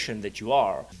sovereign nation that you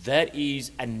are, that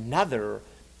is another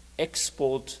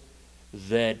export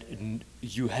that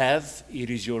you have. It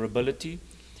is your ability,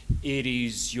 it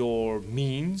is your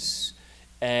means,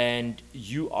 and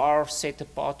you are set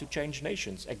apart to change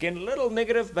nations. Again, a little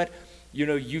negative, but you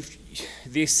know,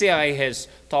 the CIA has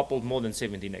toppled more than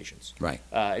 70 nations. Right.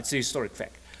 It's a historic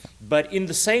fact. But in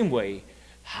the same way,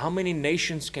 how many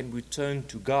nations can we turn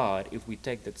to God if we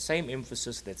take that same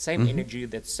emphasis, that same energy,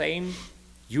 that same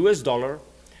US dollar,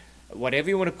 whatever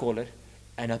you want to call it,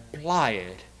 and apply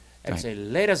it and say,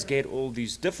 let us get all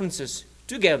these differences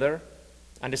together,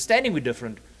 understanding we're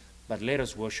different, but let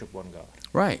us worship one God.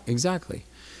 Right, exactly.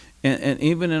 And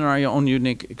even in our own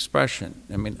unique expression,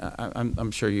 I mean,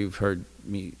 I'm sure you've heard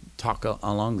me talk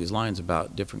along these lines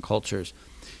about different cultures.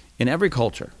 In every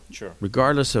culture, Sure.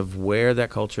 regardless of where that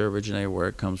culture originated, where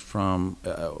it comes from,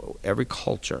 every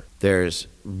culture, there's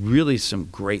really some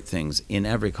great things in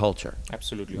every culture.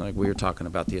 Absolutely. Like we were talking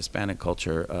about the Hispanic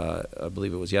culture, I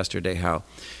believe it was yesterday, how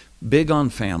big on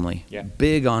family,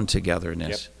 big on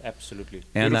togetherness. Yep, absolutely.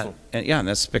 And Beautiful. and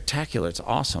that's spectacular. It's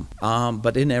awesome.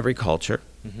 But in every culture,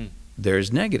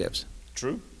 there's negatives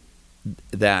True.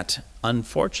 that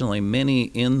unfortunately many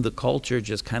in the culture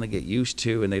just kind of get used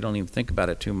to, and they don't even think about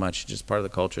it too much. Just part of the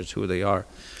culture is who they are.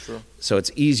 Sure. So it's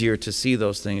easier to see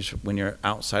those things when you're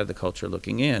outside the culture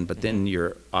looking in, but then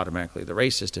you're automatically the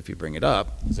racist if you bring it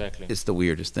up. Exactly. It's the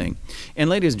weirdest thing. And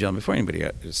ladies and gentlemen, before anybody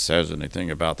says anything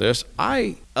about this,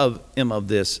 I am of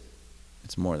this,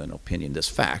 it's more than opinion, this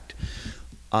fact,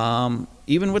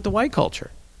 even with the white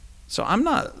culture. So I'm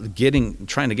not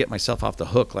trying to get myself off the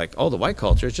hook like, oh, the white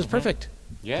culture is just perfect.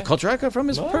 Yeah. The culture I come from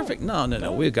is No. perfect.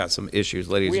 No. We've got some issues,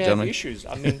 ladies We and have gentlemen. issues.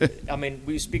 I mean,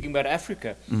 we're speaking about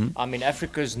Africa. I mean,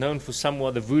 Africa is known for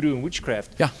somewhat the voodoo and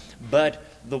witchcraft. Yeah. But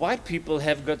the white people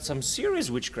have got some serious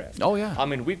witchcraft. Oh, yeah. I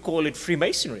mean, we call it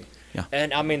Freemasonry. Yeah.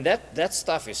 And I mean, that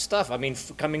stuff is stuff. I mean,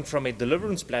 coming from a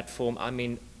deliverance platform, I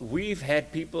mean, we've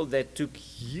had people that took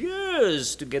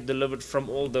years to get delivered from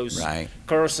all those Right.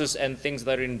 curses and things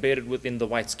that are embedded within the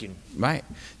white skin. Right.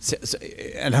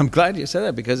 And I'm glad you said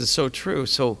that because it's so true.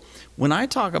 So when I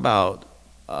talk about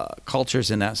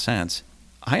cultures in that sense,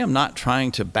 I am not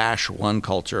trying to bash one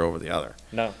culture over the other.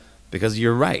 No. Because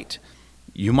you're right.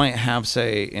 You might have,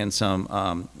 say, in some,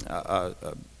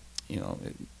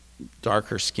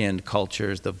 darker skinned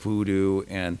cultures, the voodoo,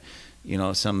 and,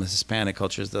 some Hispanic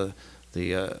cultures, the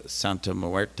Santa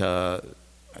Muerta,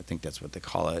 I think that's what they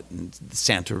call it, and the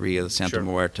Santeria, the Santa Sure.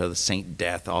 Muerta, the Saint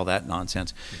Death, all that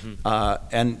nonsense.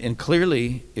 And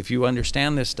clearly, if you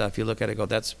understand this stuff, you look at it and go,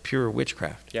 that's pure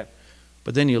witchcraft. Yeah.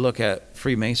 But then you look at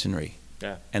Freemasonry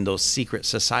Yeah. and those secret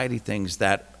society things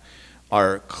that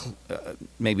are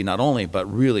maybe not only, but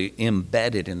really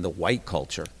embedded in the white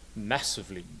culture.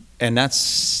 Massively. And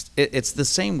it's the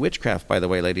same witchcraft, by the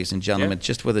way, ladies and gentlemen,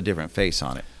 just with a different face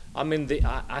on it. I mean,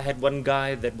 I had one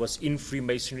guy that was in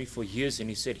Freemasonry for years, and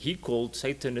he said he called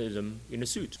Satanism in a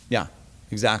suit. Yeah,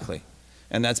 exactly.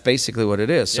 And that's basically what it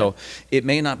is. So it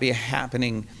may not be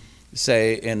happening,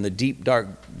 say, in the deep, dark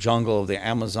jungle of the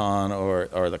Amazon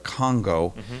or the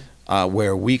Congo,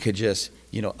 where we could just,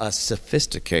 us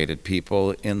sophisticated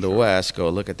people in the West go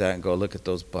look at that and go, look at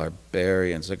those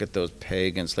barbarians, look at those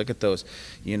pagans, look at those,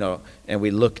 and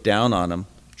we look down on them.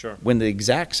 Sure. When the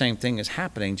exact same thing is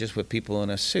happening just with people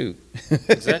in a suit,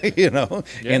 Exactly.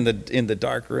 in the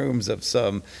dark rooms of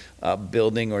some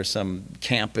building or some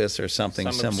campus or something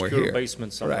Some somewhere obscure here.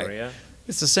 basement somewhere, Right. yeah.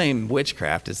 It's the same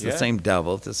witchcraft. It's the Yeah. same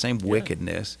devil. It's the same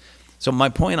wickedness. So my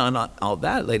point on all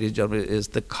that, ladies and gentlemen, is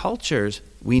the cultures,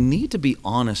 we need to be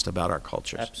honest about our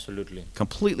cultures. Absolutely.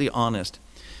 Completely honest.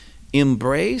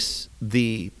 Embrace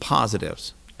the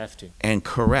positives Have to. and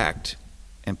correct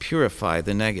and purify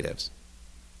the negatives.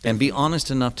 And be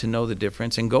honest enough to know the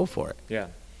difference and go for it. Yeah.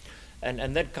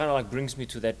 And that kind of like brings me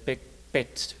to that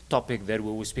pet topic that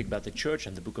we will speak about the church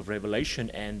and the book of Revelation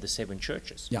and the 7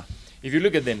 churches. Yeah. If you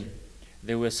look at them,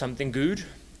 there was something good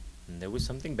and there was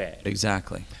something bad.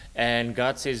 Exactly. And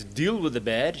God says, deal with the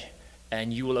bad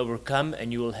and you will overcome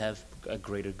and you will have a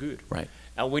greater good. Right.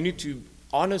 And we need to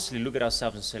honestly look at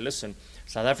ourselves and say, listen,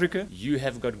 South Africa, you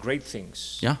have got great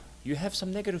things. Yeah. You have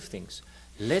some negative things.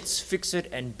 Let's fix it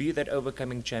and be that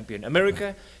overcoming champion.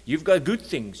 America, you've got good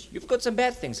things. You've got some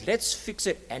bad things. Let's fix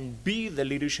it and be the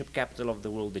leadership capital of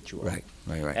the world that you are.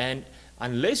 Right. And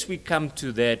unless we come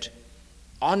to that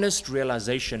honest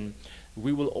realization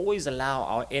we will always allow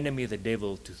our enemy, the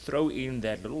devil, to throw in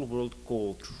that little word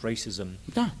called racism.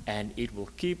 Yeah. And it will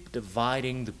keep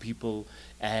dividing the people.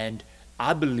 And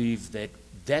I believe that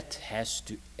that has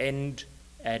to end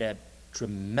at a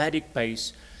dramatic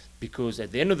pace, because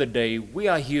at the end of the day, we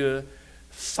are here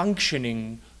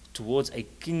functioning towards a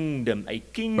kingdom, a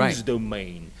king's Right.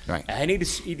 domain. Right. And it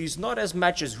is not as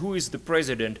much as who is the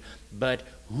president, but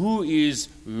who is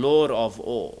Lord of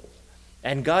all.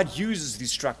 And God uses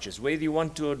these structures. Whether you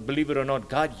want to believe it or not,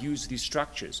 God uses these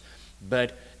structures.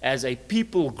 But as a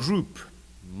people group,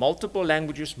 multiple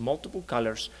languages, multiple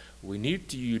colors, we need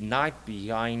to unite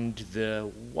behind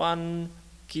the one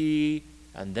key,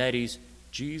 and that is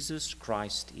Jesus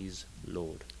Christ is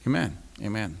Lord. Amen.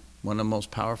 Amen. One of the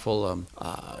most powerful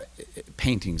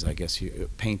paintings,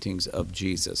 paintings of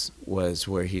Jesus was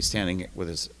where he's standing with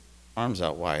his arms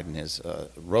out wide and his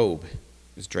robe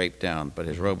is draped down, but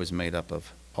his robe is made up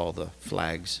of all the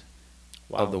flags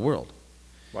of the world.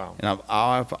 Wow. And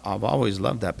I've always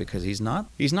loved that, because he's not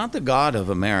the God of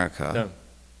America. No.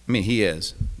 I mean, he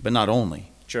is, but not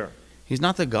only. Sure. He's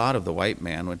not the God of the white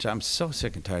man, which I'm so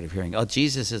sick and tired of hearing. Oh,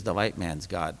 Jesus is the white man's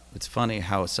God. It's funny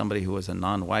how somebody who was a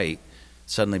non-white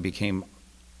suddenly became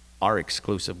our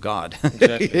exclusive God.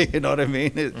 Exactly. You know what I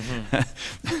mean?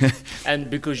 And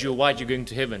because you're white, you're going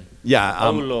to heaven. Yeah.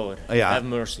 Oh Lord, yeah. have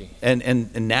mercy.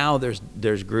 And now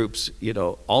there's groups,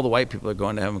 all the white people are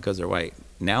going to heaven because they're white.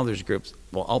 Now there's groups,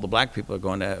 all the black people are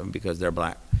going to heaven because they're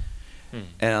black. And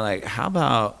I'm like, how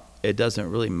about it doesn't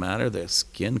really matter the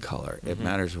skin color. It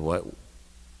matters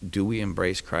do we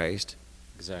embrace Christ?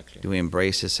 Exactly. Do we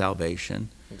embrace his salvation?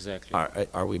 Exactly.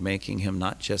 Are we making him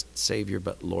not just Savior,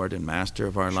 but Lord and Master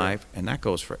of our life? And that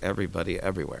goes for everybody,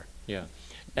 everywhere. Yeah.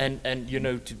 And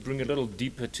to bring a little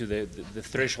deeper to the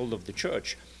threshold of the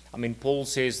church, I mean, Paul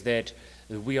says that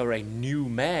we are a new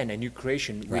man, a new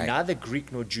creation. We're Right. neither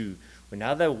Greek nor Jew. We're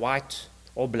neither white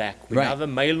or black. We're Right. neither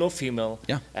male or female.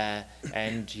 Yeah.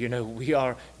 And, we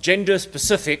are gender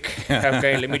specific.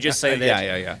 Okay, let me just say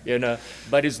that. Yeah.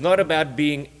 But it's not about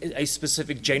being a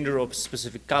specific gender or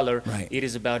specific color. Right. It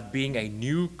is about being a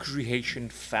new creation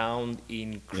found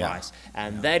in Yeah. Christ.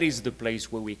 And that is the place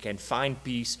where we can find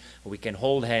peace, we can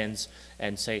hold hands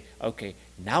and say, okay,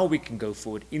 now we can go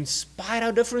forward in spite of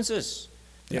our differences.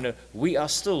 We are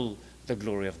still the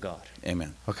glory of God.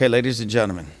 Amen. Okay, ladies and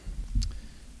gentlemen,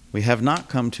 we have not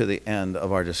come to the end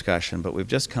of our discussion, but we've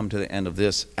just come to the end of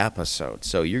this episode.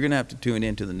 So you're going to have to tune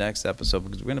into the next episode,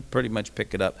 because we're going to pretty much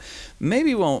pick it up.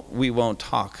 Maybe we won't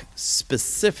talk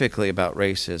specifically about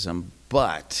racism,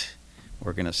 but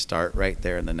we're going to start right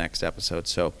there in the next episode.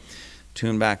 So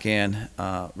tune back in.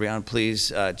 Riaan,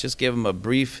 please just give them a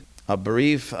brief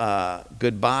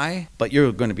goodbye, but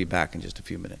you're going to be back in just a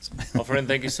few minutes. Well, friend,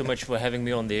 thank you so much for having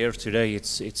me on the air today.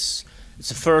 It's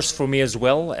a first for me as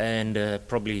well, and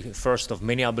probably first of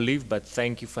many, I believe, but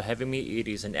thank you for having me. It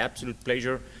is an absolute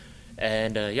pleasure.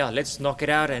 And let's knock it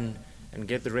out and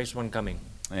get the rest one coming.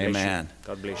 Amen. Bless you.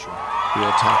 God bless you.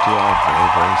 We'll talk to you all very,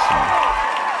 very soon.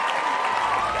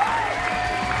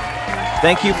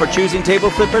 Thank you for choosing Table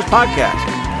Flippers Podcast.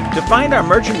 To find our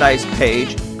merchandise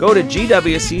page, go to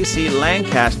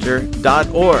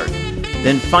gwcclancaster.org.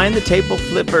 Then find the Table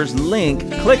Flippers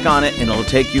link, click on it, and it'll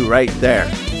take you right there.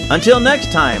 Until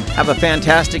next time, have a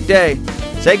fantastic day.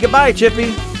 Say goodbye,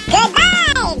 Chippy. Goodbye!